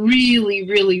Reiki really,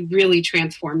 really, really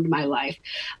transformed my life.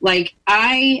 Like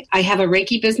I have a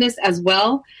Reiki business as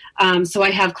well. So I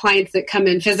have clients that come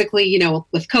in physically, you know,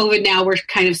 with COVID now we're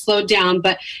kind of slowed down,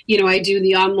 but, you know, I do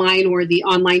the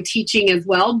online teaching as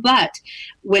well. But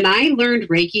when I learned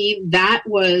Reiki, that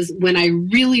was when I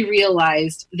really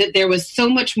realized that there was so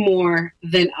much more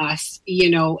than us, you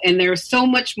know, and there's so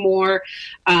much more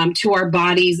to our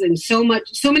bodies and so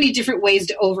many different ways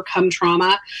to overcome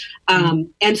trauma.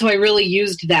 And so I really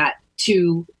used that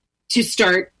to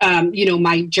start, you know,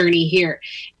 my journey here.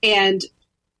 And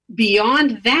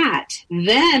beyond that,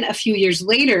 then a few years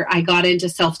later, I got into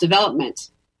self-development.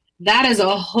 That is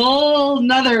a whole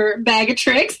nother bag of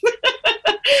tricks.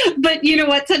 But you know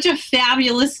what? Such a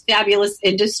fabulous, fabulous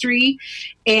industry.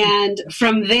 And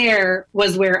from there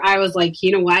was where I was like,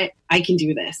 you know what? I can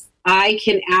do this. I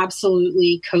can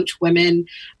absolutely coach women.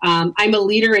 I'm a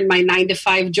leader in my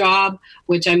 9-to-5 job,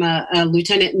 which I'm a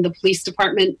lieutenant in the police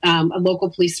department, a local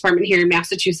police department here in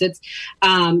Massachusetts.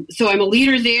 So I'm a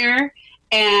leader there.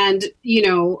 And, you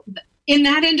know, in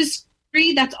that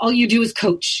industry, that's all you do is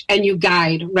coach and you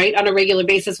guide, right, on a regular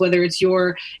basis, whether it's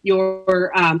your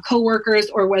coworkers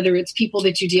or whether it's people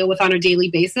that you deal with on a daily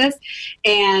basis.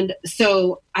 And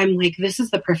so I'm like, this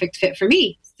is the perfect fit for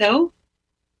me. So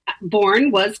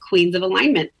born was Queens of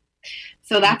Alignment.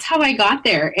 So that's how I got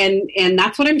there. And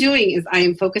that's what I'm doing is I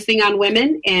am focusing on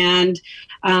women and,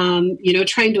 you know,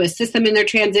 trying to assist them in their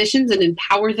transitions and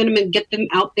empower them and get them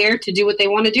out there to do what they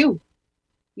want to do.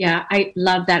 Yeah, I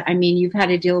love that. I mean, you've had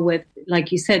to deal with,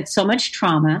 like you said, so much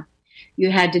trauma.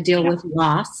 You had to deal with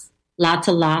loss, lots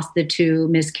of loss. The 2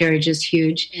 miscarriages,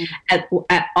 huge.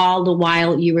 At all the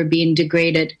while you were being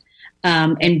degraded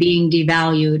and being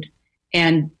devalued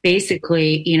and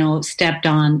basically, you know, stepped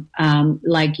on,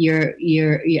 like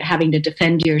you're having to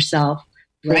defend yourself.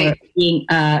 Right. For being,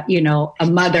 you know, a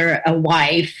mother, a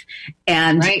wife.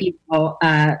 And, you know,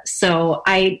 so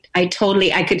I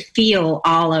could feel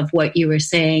all of what you were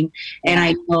saying. And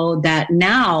I know that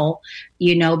now,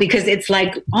 you know, because it's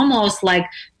like almost like,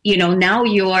 you know, now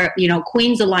you're, you know,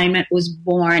 Queen's Alignment was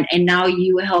born and now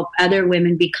you help other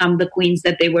women become the queens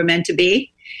that they were meant to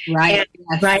be. Right.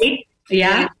 And, right.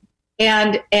 Yeah.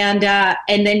 And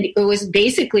then it was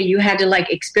basically you had to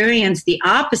like experience the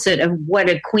opposite of what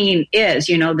a queen is,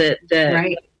 you know, the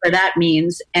what that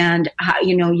means, and how,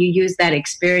 you know, you use that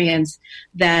experience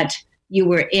that you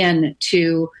were in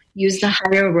to use the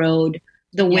higher road,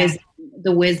 the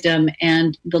wisdom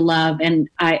and the love. And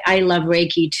I love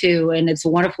Reiki too, and it's a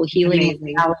wonderful healing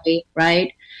modality,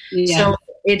 right? Yeah. So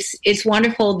it's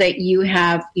wonderful that you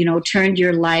have, you know, turned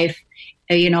your life,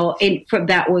 you know,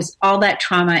 that was all that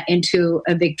trauma into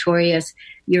a victorious.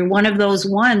 You're one of those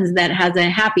ones that has a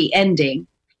happy ending.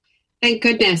 Thank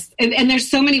goodness. And there's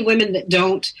so many women that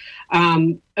don't.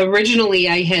 Originally,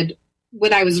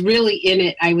 when I was really in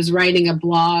it, I was writing a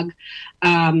blog,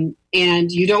 and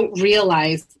you don't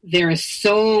realize there are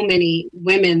so many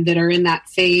women that are in that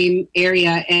same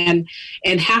area, and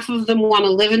half of them want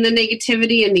to live in the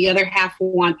negativity and the other half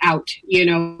want out, you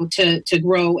know, to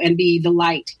grow and be the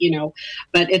light, you know,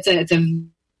 but it's a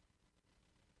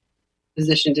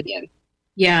position to be in.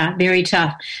 Yeah, very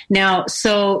tough. Now,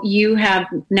 so you have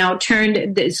now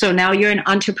so now you're an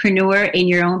entrepreneur in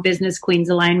your own business, Queen's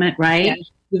Alignment, right? Yeah.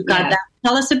 You've got that.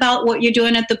 Tell us about what you're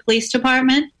doing at the police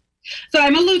department. So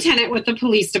I'm a lieutenant with the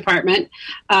police department.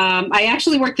 I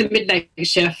actually work the midnight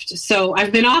shift. So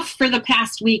I've been off for the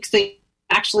past week. So you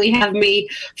actually have me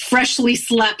freshly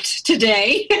slept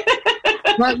today.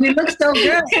 Well, you look so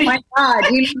good. Oh my God.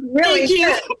 You look really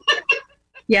good.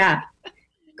 Yeah.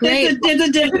 Great. It's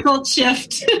a difficult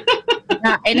shift.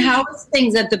 Yeah. And how is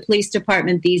things at the police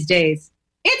department these days?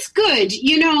 It's good.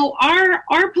 You know,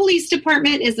 our police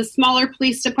department is a smaller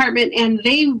police department, and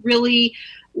they really,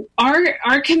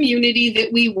 our community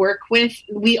that we work with,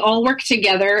 we all work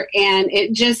together, and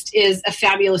it just is a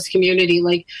fabulous community.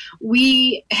 Like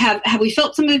we have we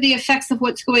felt some of the effects of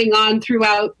what's going on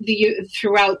throughout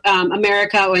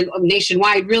America and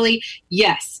nationwide? Really,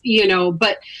 yes. You know,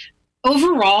 but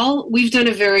overall, we've done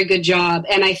a very good job,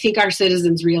 and I think our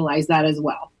citizens realize that as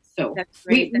well. So that's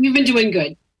great. We've been doing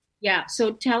good. Yeah.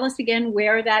 So tell us again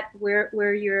where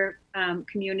your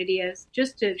community is,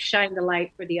 just to shine the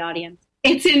light for the audience.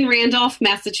 It's in Randolph,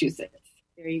 Massachusetts.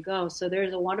 There you go. So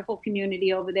there's a wonderful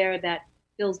community over there that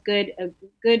feels good, a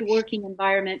good working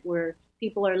environment where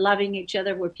people are loving each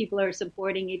other, where people are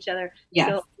supporting each other. Yes.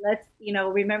 So let's,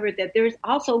 remember that there's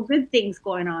also good things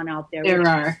going on out there. There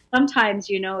are. Sometimes,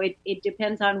 it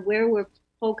depends on where we're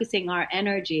focusing our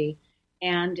energy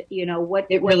and, what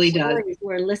it really does.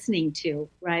 We're listening to,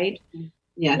 right?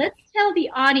 Yeah. Let's tell the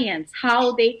audience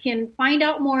how they can find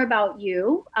out more about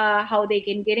you, how they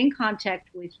can get in contact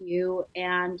with you,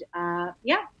 and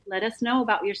let us know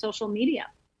about your social media.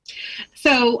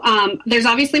 So there's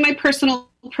obviously my personal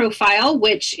profile,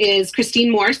 which is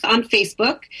Christine Morse on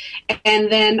Facebook.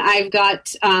 And then I've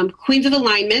got Queens of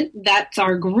Alignment. That's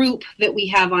our group that we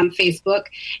have on Facebook.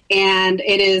 And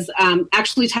it is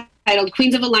actually titled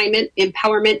Queens of Alignment,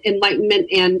 Empowerment, Enlightenment,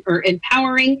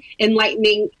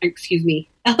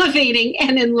 Elevating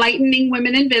and Enlightening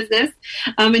Women in Business.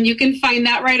 And you can find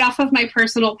that right off of my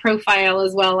personal profile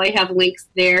as well. I have links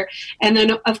there. And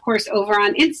then, of course, over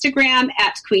on Instagram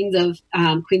at Queens of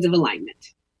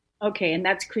Alignment. Okay, and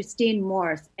that's Christine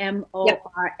Morse,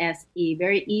 M-O-R-S-E.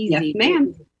 Very easy. Yes,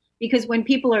 ma'am. Because when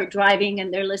people are driving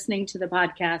and they're listening to the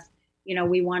podcast,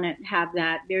 we want to have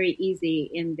that very easy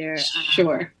in their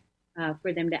Sure.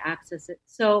 For them to access it.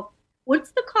 So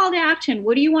what's the call to action?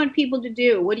 What do you want people to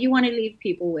do? What do you want to leave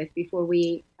people with before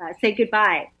we say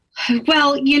goodbye?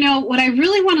 Well, what I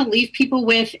really want to leave people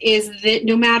with is that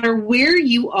no matter where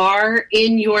you are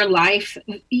in your life,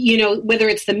 whether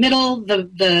it's the middle,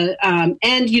 the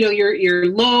end, you're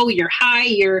low, you're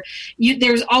high,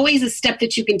 there's always a step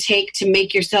that you can take to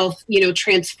make yourself,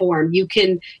 transform. You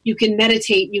can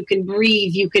meditate, you can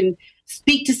breathe, you can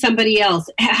speak to somebody else.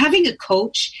 Having a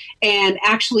coach and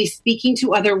actually speaking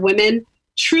to other women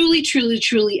truly, truly,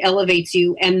 truly elevates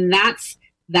you. And that's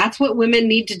what women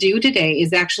need to do today,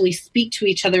 is actually speak to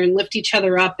each other and lift each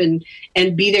other up and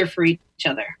be there for each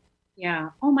other. Yeah.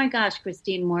 Oh my gosh,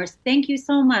 Christine Morse, thank you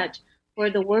so much for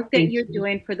the work that you're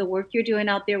doing, for the work you're doing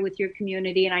out there with your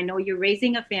community. And I know you're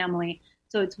raising a family,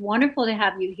 so it's wonderful to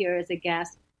have you here as a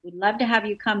guest. We'd love to have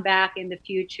you come back in the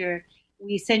future.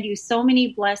 We send you so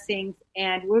many blessings,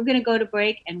 and we're going to go to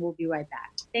break, and we'll be right back.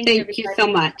 Thank you so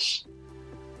much.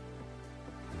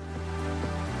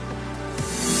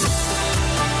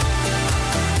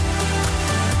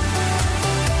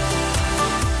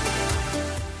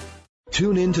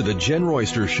 Tune in to The Jen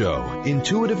Royster Show,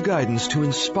 intuitive guidance to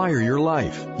inspire your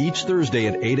life, each Thursday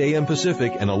at 8 a.m.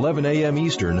 Pacific and 11 a.m.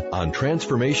 Eastern on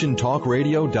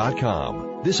TransformationTalkRadio.com.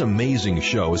 This amazing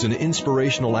show is an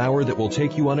inspirational hour that will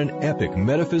take you on an epic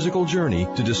metaphysical journey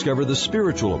to discover the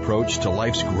spiritual approach to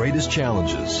life's greatest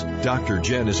challenges. Dr.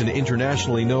 Jen is an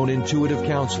internationally known intuitive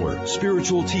counselor,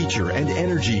 spiritual teacher, and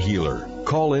energy healer.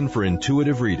 Call in for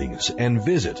intuitive readings and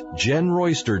visit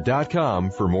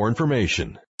JenRoyster.com for more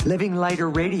information. Living Lighter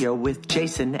Radio with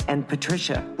Jason and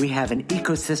Patricia. We have an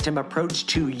ecosystem approach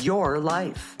to your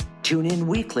life. Tune in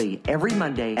weekly every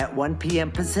Monday at 1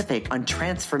 p.m. Pacific on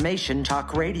Transformation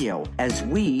Talk Radio as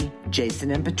we,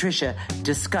 Jason and Patricia,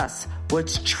 discuss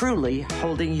what's truly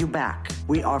holding you back.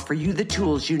 We offer you the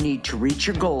tools you need to reach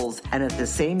your goals and at the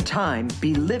same time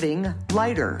be living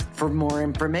lighter. For more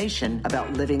information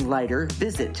about Living Lighter,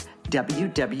 visit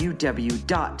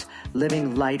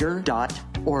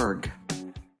www.livinglighter.org.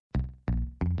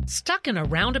 Stuck in a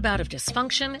roundabout of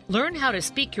dysfunction? Learn how to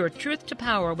speak your truth to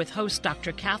power with host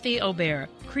Dr. Kathy Obear.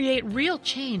 Create real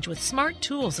change with smart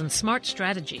tools and smart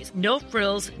strategies. No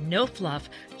frills, no fluff,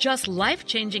 just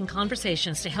life-changing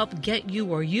conversations to help get you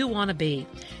where you want to be.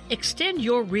 Extend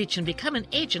your reach and become an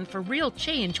agent for real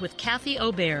change with Kathy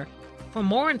Obear. For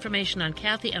more information on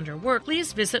Kathy and her work,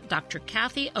 please visit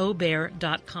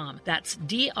drkathyobear.com. That's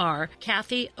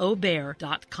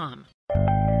drkathyobear.com.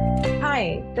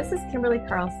 Hi, this is Kimberly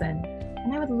Carlson,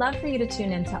 and I would love for you to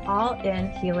tune in to All In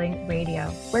Healing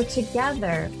Radio, where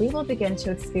together we will begin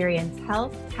to experience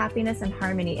health, happiness, and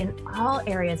harmony in all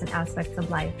areas and aspects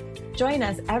of life. Join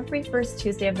us every first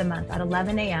Tuesday of the month at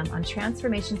 11 a.m. on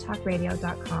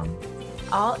TransformationTalkRadio.com.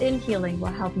 All In Healing will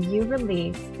help you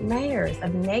release layers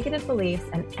of negative beliefs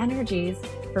and energies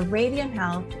for radiant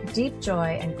health, deep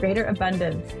joy, and greater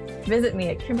abundance. Visit me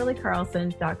at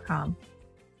KimberlyCarlson.com.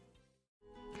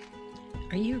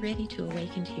 Are you ready to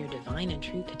awaken to your divine and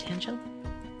true potential?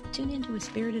 Tune into A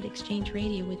Spirited Exchange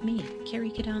Radio with me,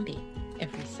 Carrie Kadambi,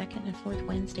 every second and fourth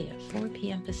Wednesday at 4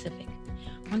 p.m. Pacific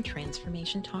on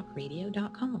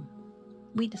TransformationTalkRadio.com.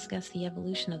 We discuss the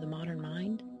evolution of the modern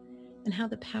mind and how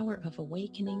the power of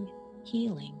awakening,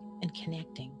 healing, and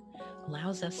connecting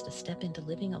allows us to step into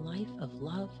living a life of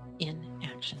love in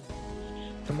action.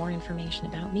 For more information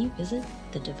about me, visit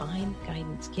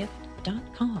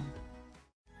thedivineguidancegift.com.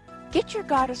 Get your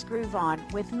Goddess Groove on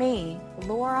with me,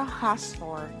 Laura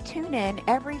Hosford. Tune in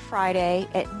every Friday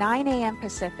at 9 a.m.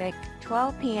 Pacific,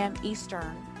 12 p.m.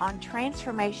 Eastern on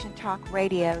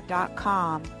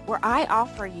TransformationTalkRadio.com, where I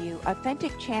offer you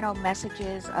authentic channel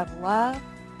messages of love,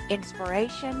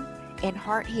 inspiration, and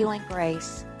heart-healing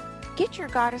grace. Get your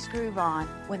goddess groove on.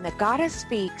 When the goddess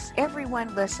speaks,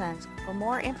 everyone listens. For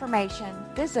more information,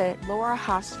 visit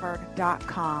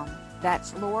laurahosford.com.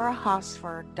 That's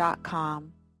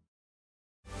laurahosford.com.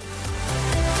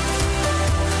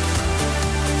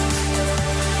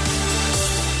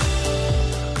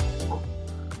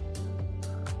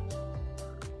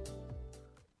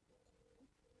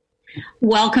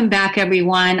 Welcome back,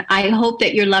 everyone. I hope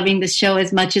that you're loving the show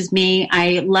as much as me.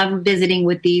 I love visiting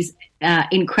with these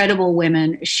incredible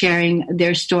women sharing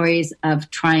their stories of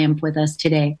triumph with us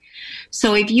today.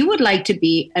 So if you would like to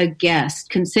be a guest,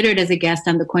 considered as a guest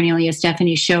on the Kornelia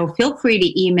Stephanie Show, feel free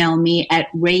to email me at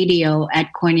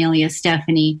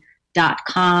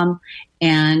radio@KorneliaStephanie.com,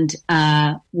 and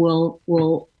we'll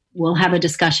have a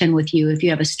discussion with you. If you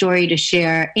have a story to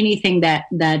share, anything that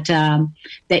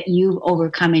you've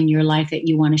overcome in your life that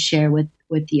you want to share with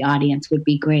the audience would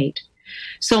be great.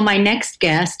 So my next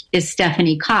guest is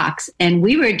Stephanie Cox, and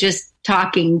we were just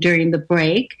talking during the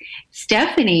break.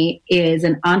 Stephanie is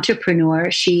an entrepreneur.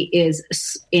 She is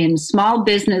in small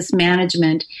business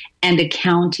management and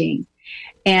accounting.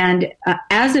 And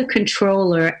as a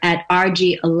controller at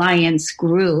RG Alliance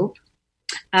Group,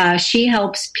 she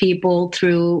helps people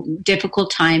through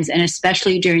difficult times, and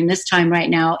especially during this time right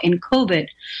now in COVID.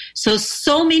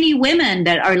 So many women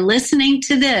that are listening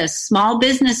to this, small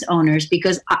business owners,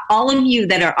 because all of you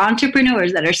that are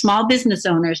entrepreneurs, that are small business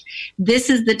owners, this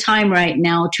is the time right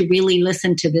now to really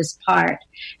listen to this part,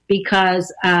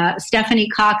 because Stephanie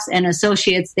Cox and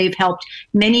Associates, they've helped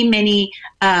many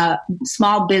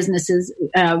small businesses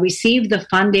receive the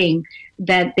funding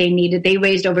that they needed. They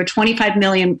raised over $25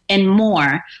 million and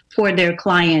more for their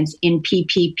clients in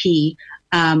PPP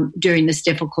during this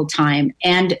difficult time,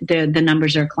 and the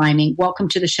numbers are climbing. Welcome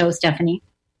to the show, Stephanie.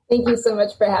 Thank you so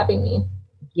much for having me.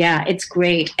 Yeah, it's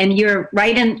great. And you're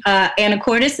right in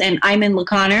Anacortes, and I'm in La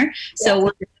Conner, so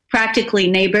we're practically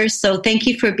neighbors. So thank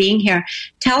you for being here.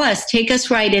 Take us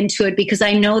right into it, because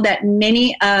I know that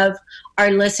many of our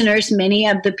listeners, many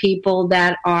of the people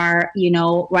that are,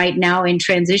 right now in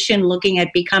transition, looking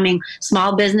at becoming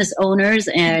small business owners,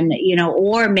 and,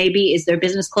 or maybe is their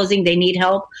business closing, they need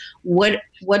help. What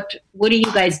do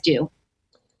you guys do?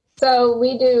 So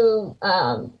we do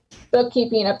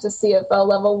bookkeeping up to CFO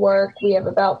level work. We have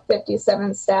about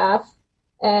 57 staff,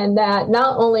 and that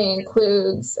not only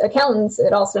includes accountants,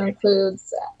 it also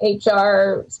includes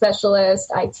HR specialists,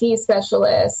 IT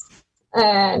specialists,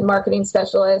 and marketing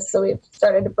specialists. So we've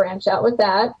started to branch out with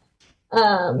that,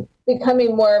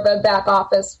 becoming more of a back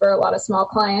office for a lot of small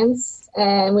clients.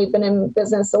 And we've been in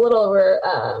business a little over,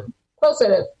 closer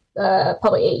to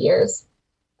probably 8 years.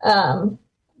 My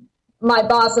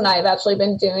boss and I have actually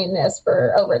been doing this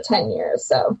for over 10 years.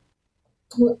 So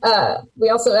we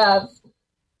also have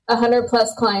 100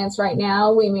 plus clients right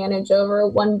now. We manage over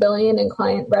 $1 billion in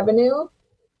client revenue.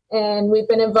 And we've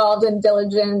been involved in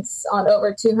diligence on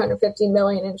over 250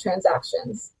 million in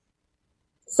transactions.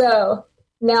 So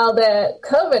now that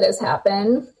COVID has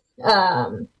happened,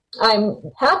 I'm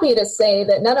happy to say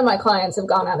that none of my clients have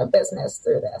gone out of business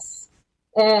through this.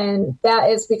 And that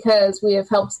is because we have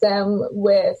helped them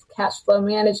with cash flow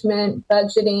management,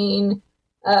 budgeting,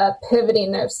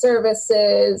 pivoting their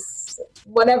services,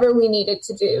 whatever we needed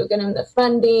to do, getting them the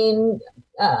funding,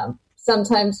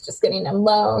 sometimes just getting them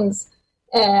loans.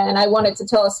 And I wanted to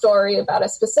tell a story about a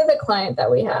specific client that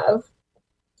we have.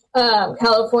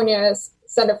 California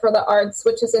Center for the Arts,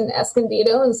 which is in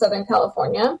Escondido in Southern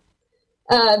California.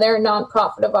 They're a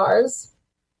nonprofit of ours.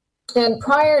 And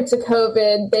prior to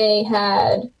COVID, they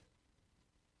had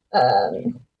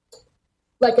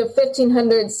like a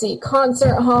 1,500 seat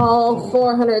concert hall,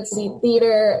 400 seat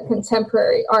theater,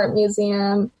 contemporary art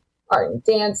museum, art and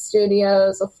dance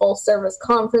studios, a full service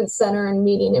conference center, and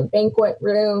meeting and banquet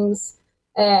rooms.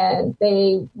 And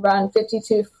they run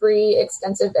 52 free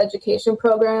extensive education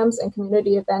programs and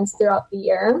community events throughout the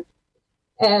year.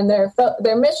 And their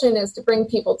mission is to bring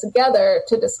people together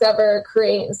to discover,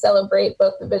 create, and celebrate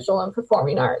both the visual and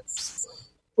performing arts.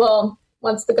 Well,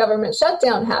 once the government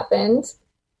shutdown happened,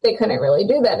 they couldn't really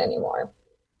do that anymore.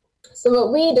 So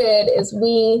what we did is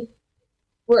we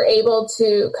were able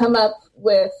to come up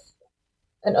with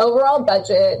an overall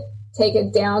budget, take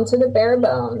it down to the bare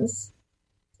bones,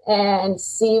 and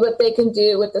see what they can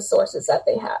do with the sources that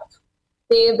they have.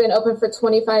 They have been open for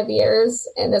 25 years,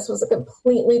 and this was a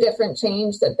completely different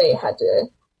change that they had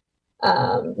to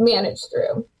manage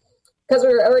through. Because we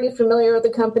were already familiar with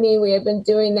the company, we had been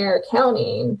doing their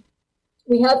accounting,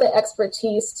 we had the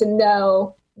expertise to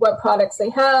know what products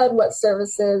they had, what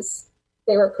services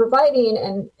they were providing,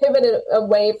 and pivoted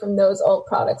away from those old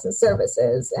products and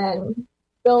services and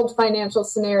build financial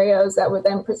scenarios that were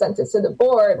then presented to the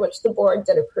board, which the board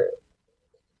did approve.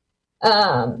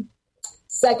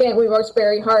 Second, we worked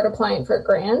very hard applying for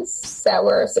grants that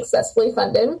were successfully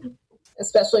funded,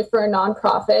 especially for a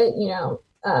nonprofit.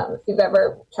 If you've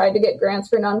ever tried to get grants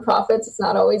for nonprofits, it's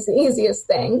not always the easiest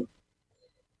thing.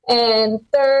 And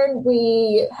third,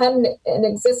 we had an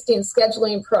existing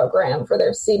scheduling program for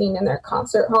their seating in their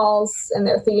concert halls and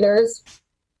their theaters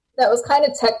that was kind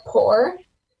of tech poor.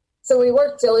 So we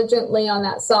worked diligently on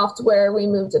that software. We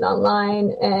moved it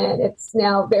online, and it's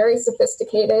now very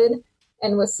sophisticated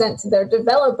and was sent to their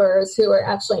developers who are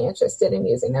actually interested in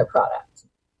using their product.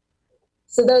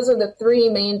 So those are the three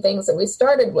main things that we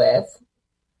started with.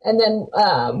 And then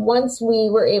once we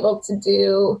were able to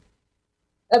do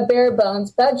a bare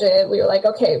bones budget, we were like,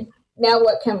 okay, now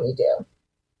what can we do?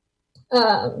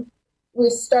 We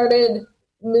started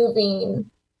moving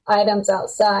items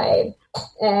outside.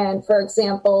 And for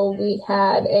example, we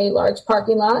had a large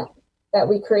parking lot that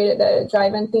we created a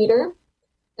drive-in theater.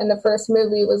 And the first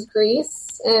movie was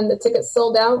Grease, and the tickets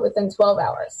sold out within 12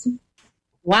 hours.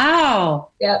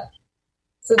 Wow. Yep.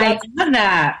 So I love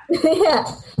that. Yeah.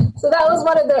 So that was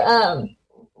one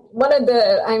of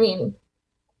the,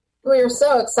 we were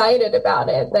so excited about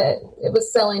it that it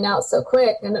was selling out so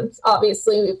quick. And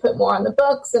obviously we put more on the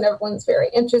books, and everyone's very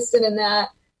interested in that.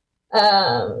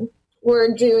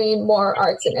 We're doing more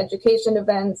arts and education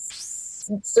events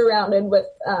surrounded with,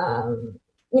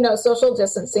 social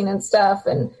distancing and stuff,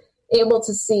 and able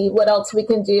to see what else we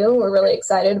can do. We're really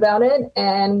excited about it,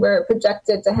 and we're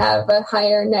projected to have a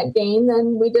higher net gain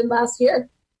than we did last year.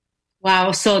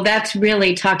 Wow. So that's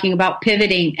really talking about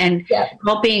pivoting and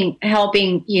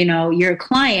helping, your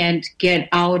client get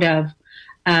out of,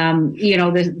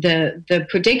 the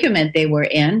predicament they were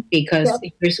in, because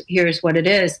here's what it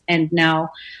is. And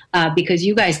now, because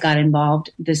you guys got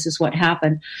involved, this is what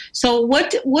happened. So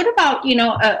what about,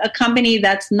 a company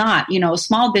that's not, a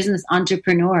small business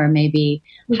entrepreneur, maybe?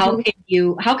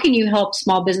 Mm-hmm. How can you help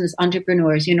small business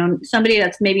entrepreneurs, somebody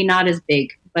that's maybe not as big,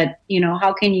 but,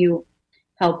 how can you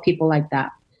help people like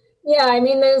that? Yeah.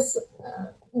 There's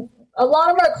a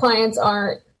lot of our clients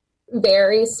aren't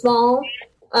very small.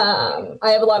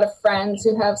 I have a lot of friends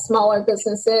who have smaller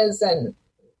businesses, and,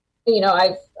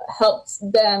 I've helped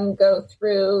them go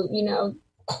through,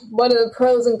 what are the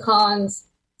pros and cons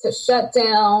to shut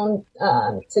down,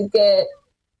 to get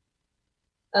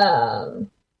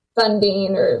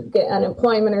funding or get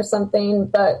unemployment or something.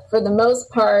 But for the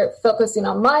most part, focusing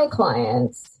on my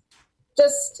clients,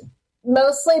 just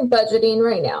mostly budgeting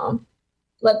right now.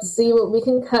 Let's see what we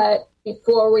can cut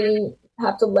before we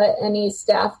have to let any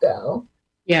staff go.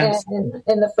 Yes. And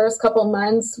in the first couple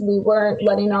months, we weren't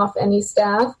letting off any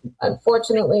staff.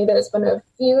 Unfortunately, there's been a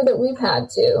few that we've had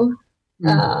to,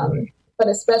 but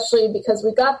especially because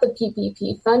we got the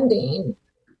PPP funding,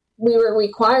 we were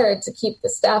required to keep the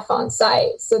staff on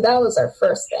site. So that was our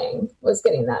first thing, was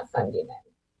getting that funding in.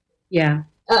 Yeah.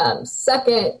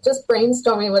 Second, just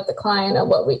brainstorming with the client on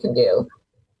what we can do.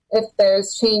 If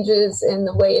there's changes in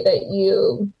the way that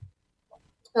you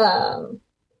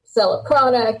sell a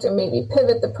product, or maybe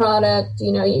pivot the product.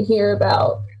 You hear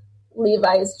about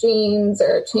Levi's jeans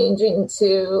are changing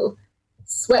to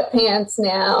sweatpants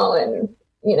now, and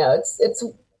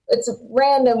it's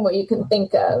random what you can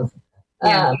think of.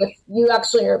 Yeah. If you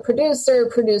actually are a producer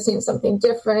producing something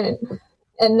different,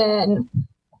 and then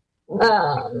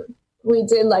we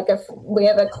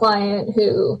have a client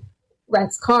who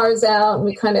rents cars out, and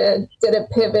we kind of did a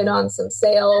pivot on some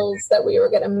sales that we were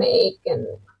going to make, and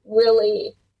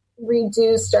really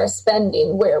reduced our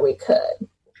spending where we could.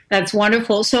 That's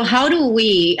wonderful. So how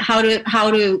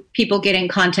do people get in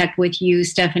contact with you,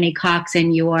 Stephanie Cox,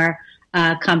 and your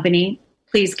company?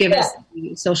 Please give us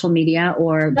the social media,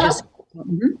 or just...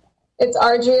 Mm-hmm. It's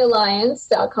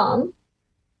rgalliance.com.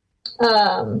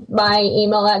 My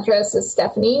email address is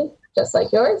Stephanie, just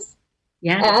like yours,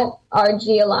 at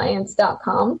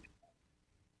rgalliance.com.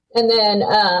 And then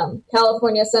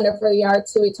California Center for the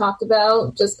Arts, who we talked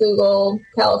about, just Google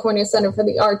California Center for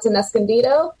the Arts in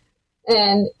Escondido,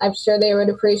 and I'm sure they would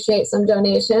appreciate some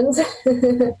donations.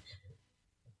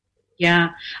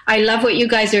 Yeah, I love what you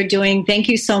guys are doing. Thank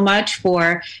you so much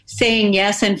for saying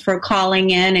yes and for calling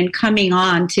in and coming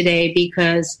on today,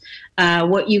 because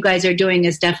what you guys are doing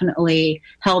is definitely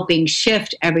helping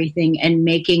shift everything and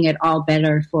making it all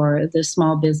better for the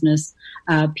small business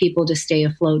people to stay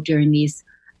afloat during these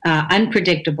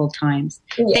unpredictable times.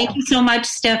 Yeah. Thank you so much,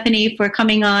 Stephanie, for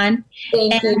coming on.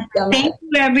 Thank you so much. Thank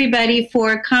you, everybody,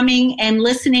 for coming and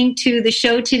listening to the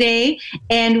show today.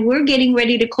 And we're getting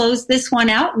ready to close this one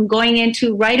out and going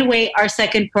into right away our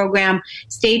second program.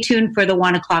 Stay tuned for the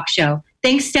 1:00 show.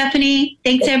 Thanks, Stephanie.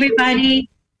 Thanks, everybody.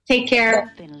 Take care.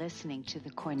 You've been listening to the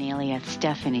Kornelia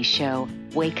Stephanie Show,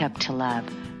 Wake Up to Love,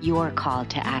 your call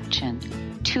to action.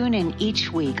 Tune in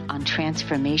each week on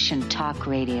Transformation Talk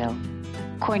Radio.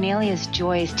 Kornelia's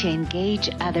joy is to engage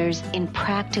others in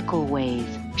practical ways,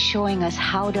 showing us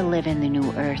how to live in the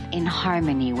new earth in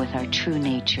harmony with our true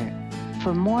nature.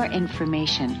 For more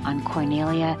information on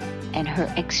Kornelia and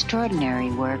her extraordinary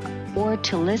work, or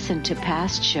to listen to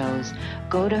past shows,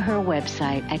 go to her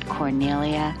website at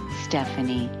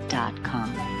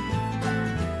KorneliaStephanie.com.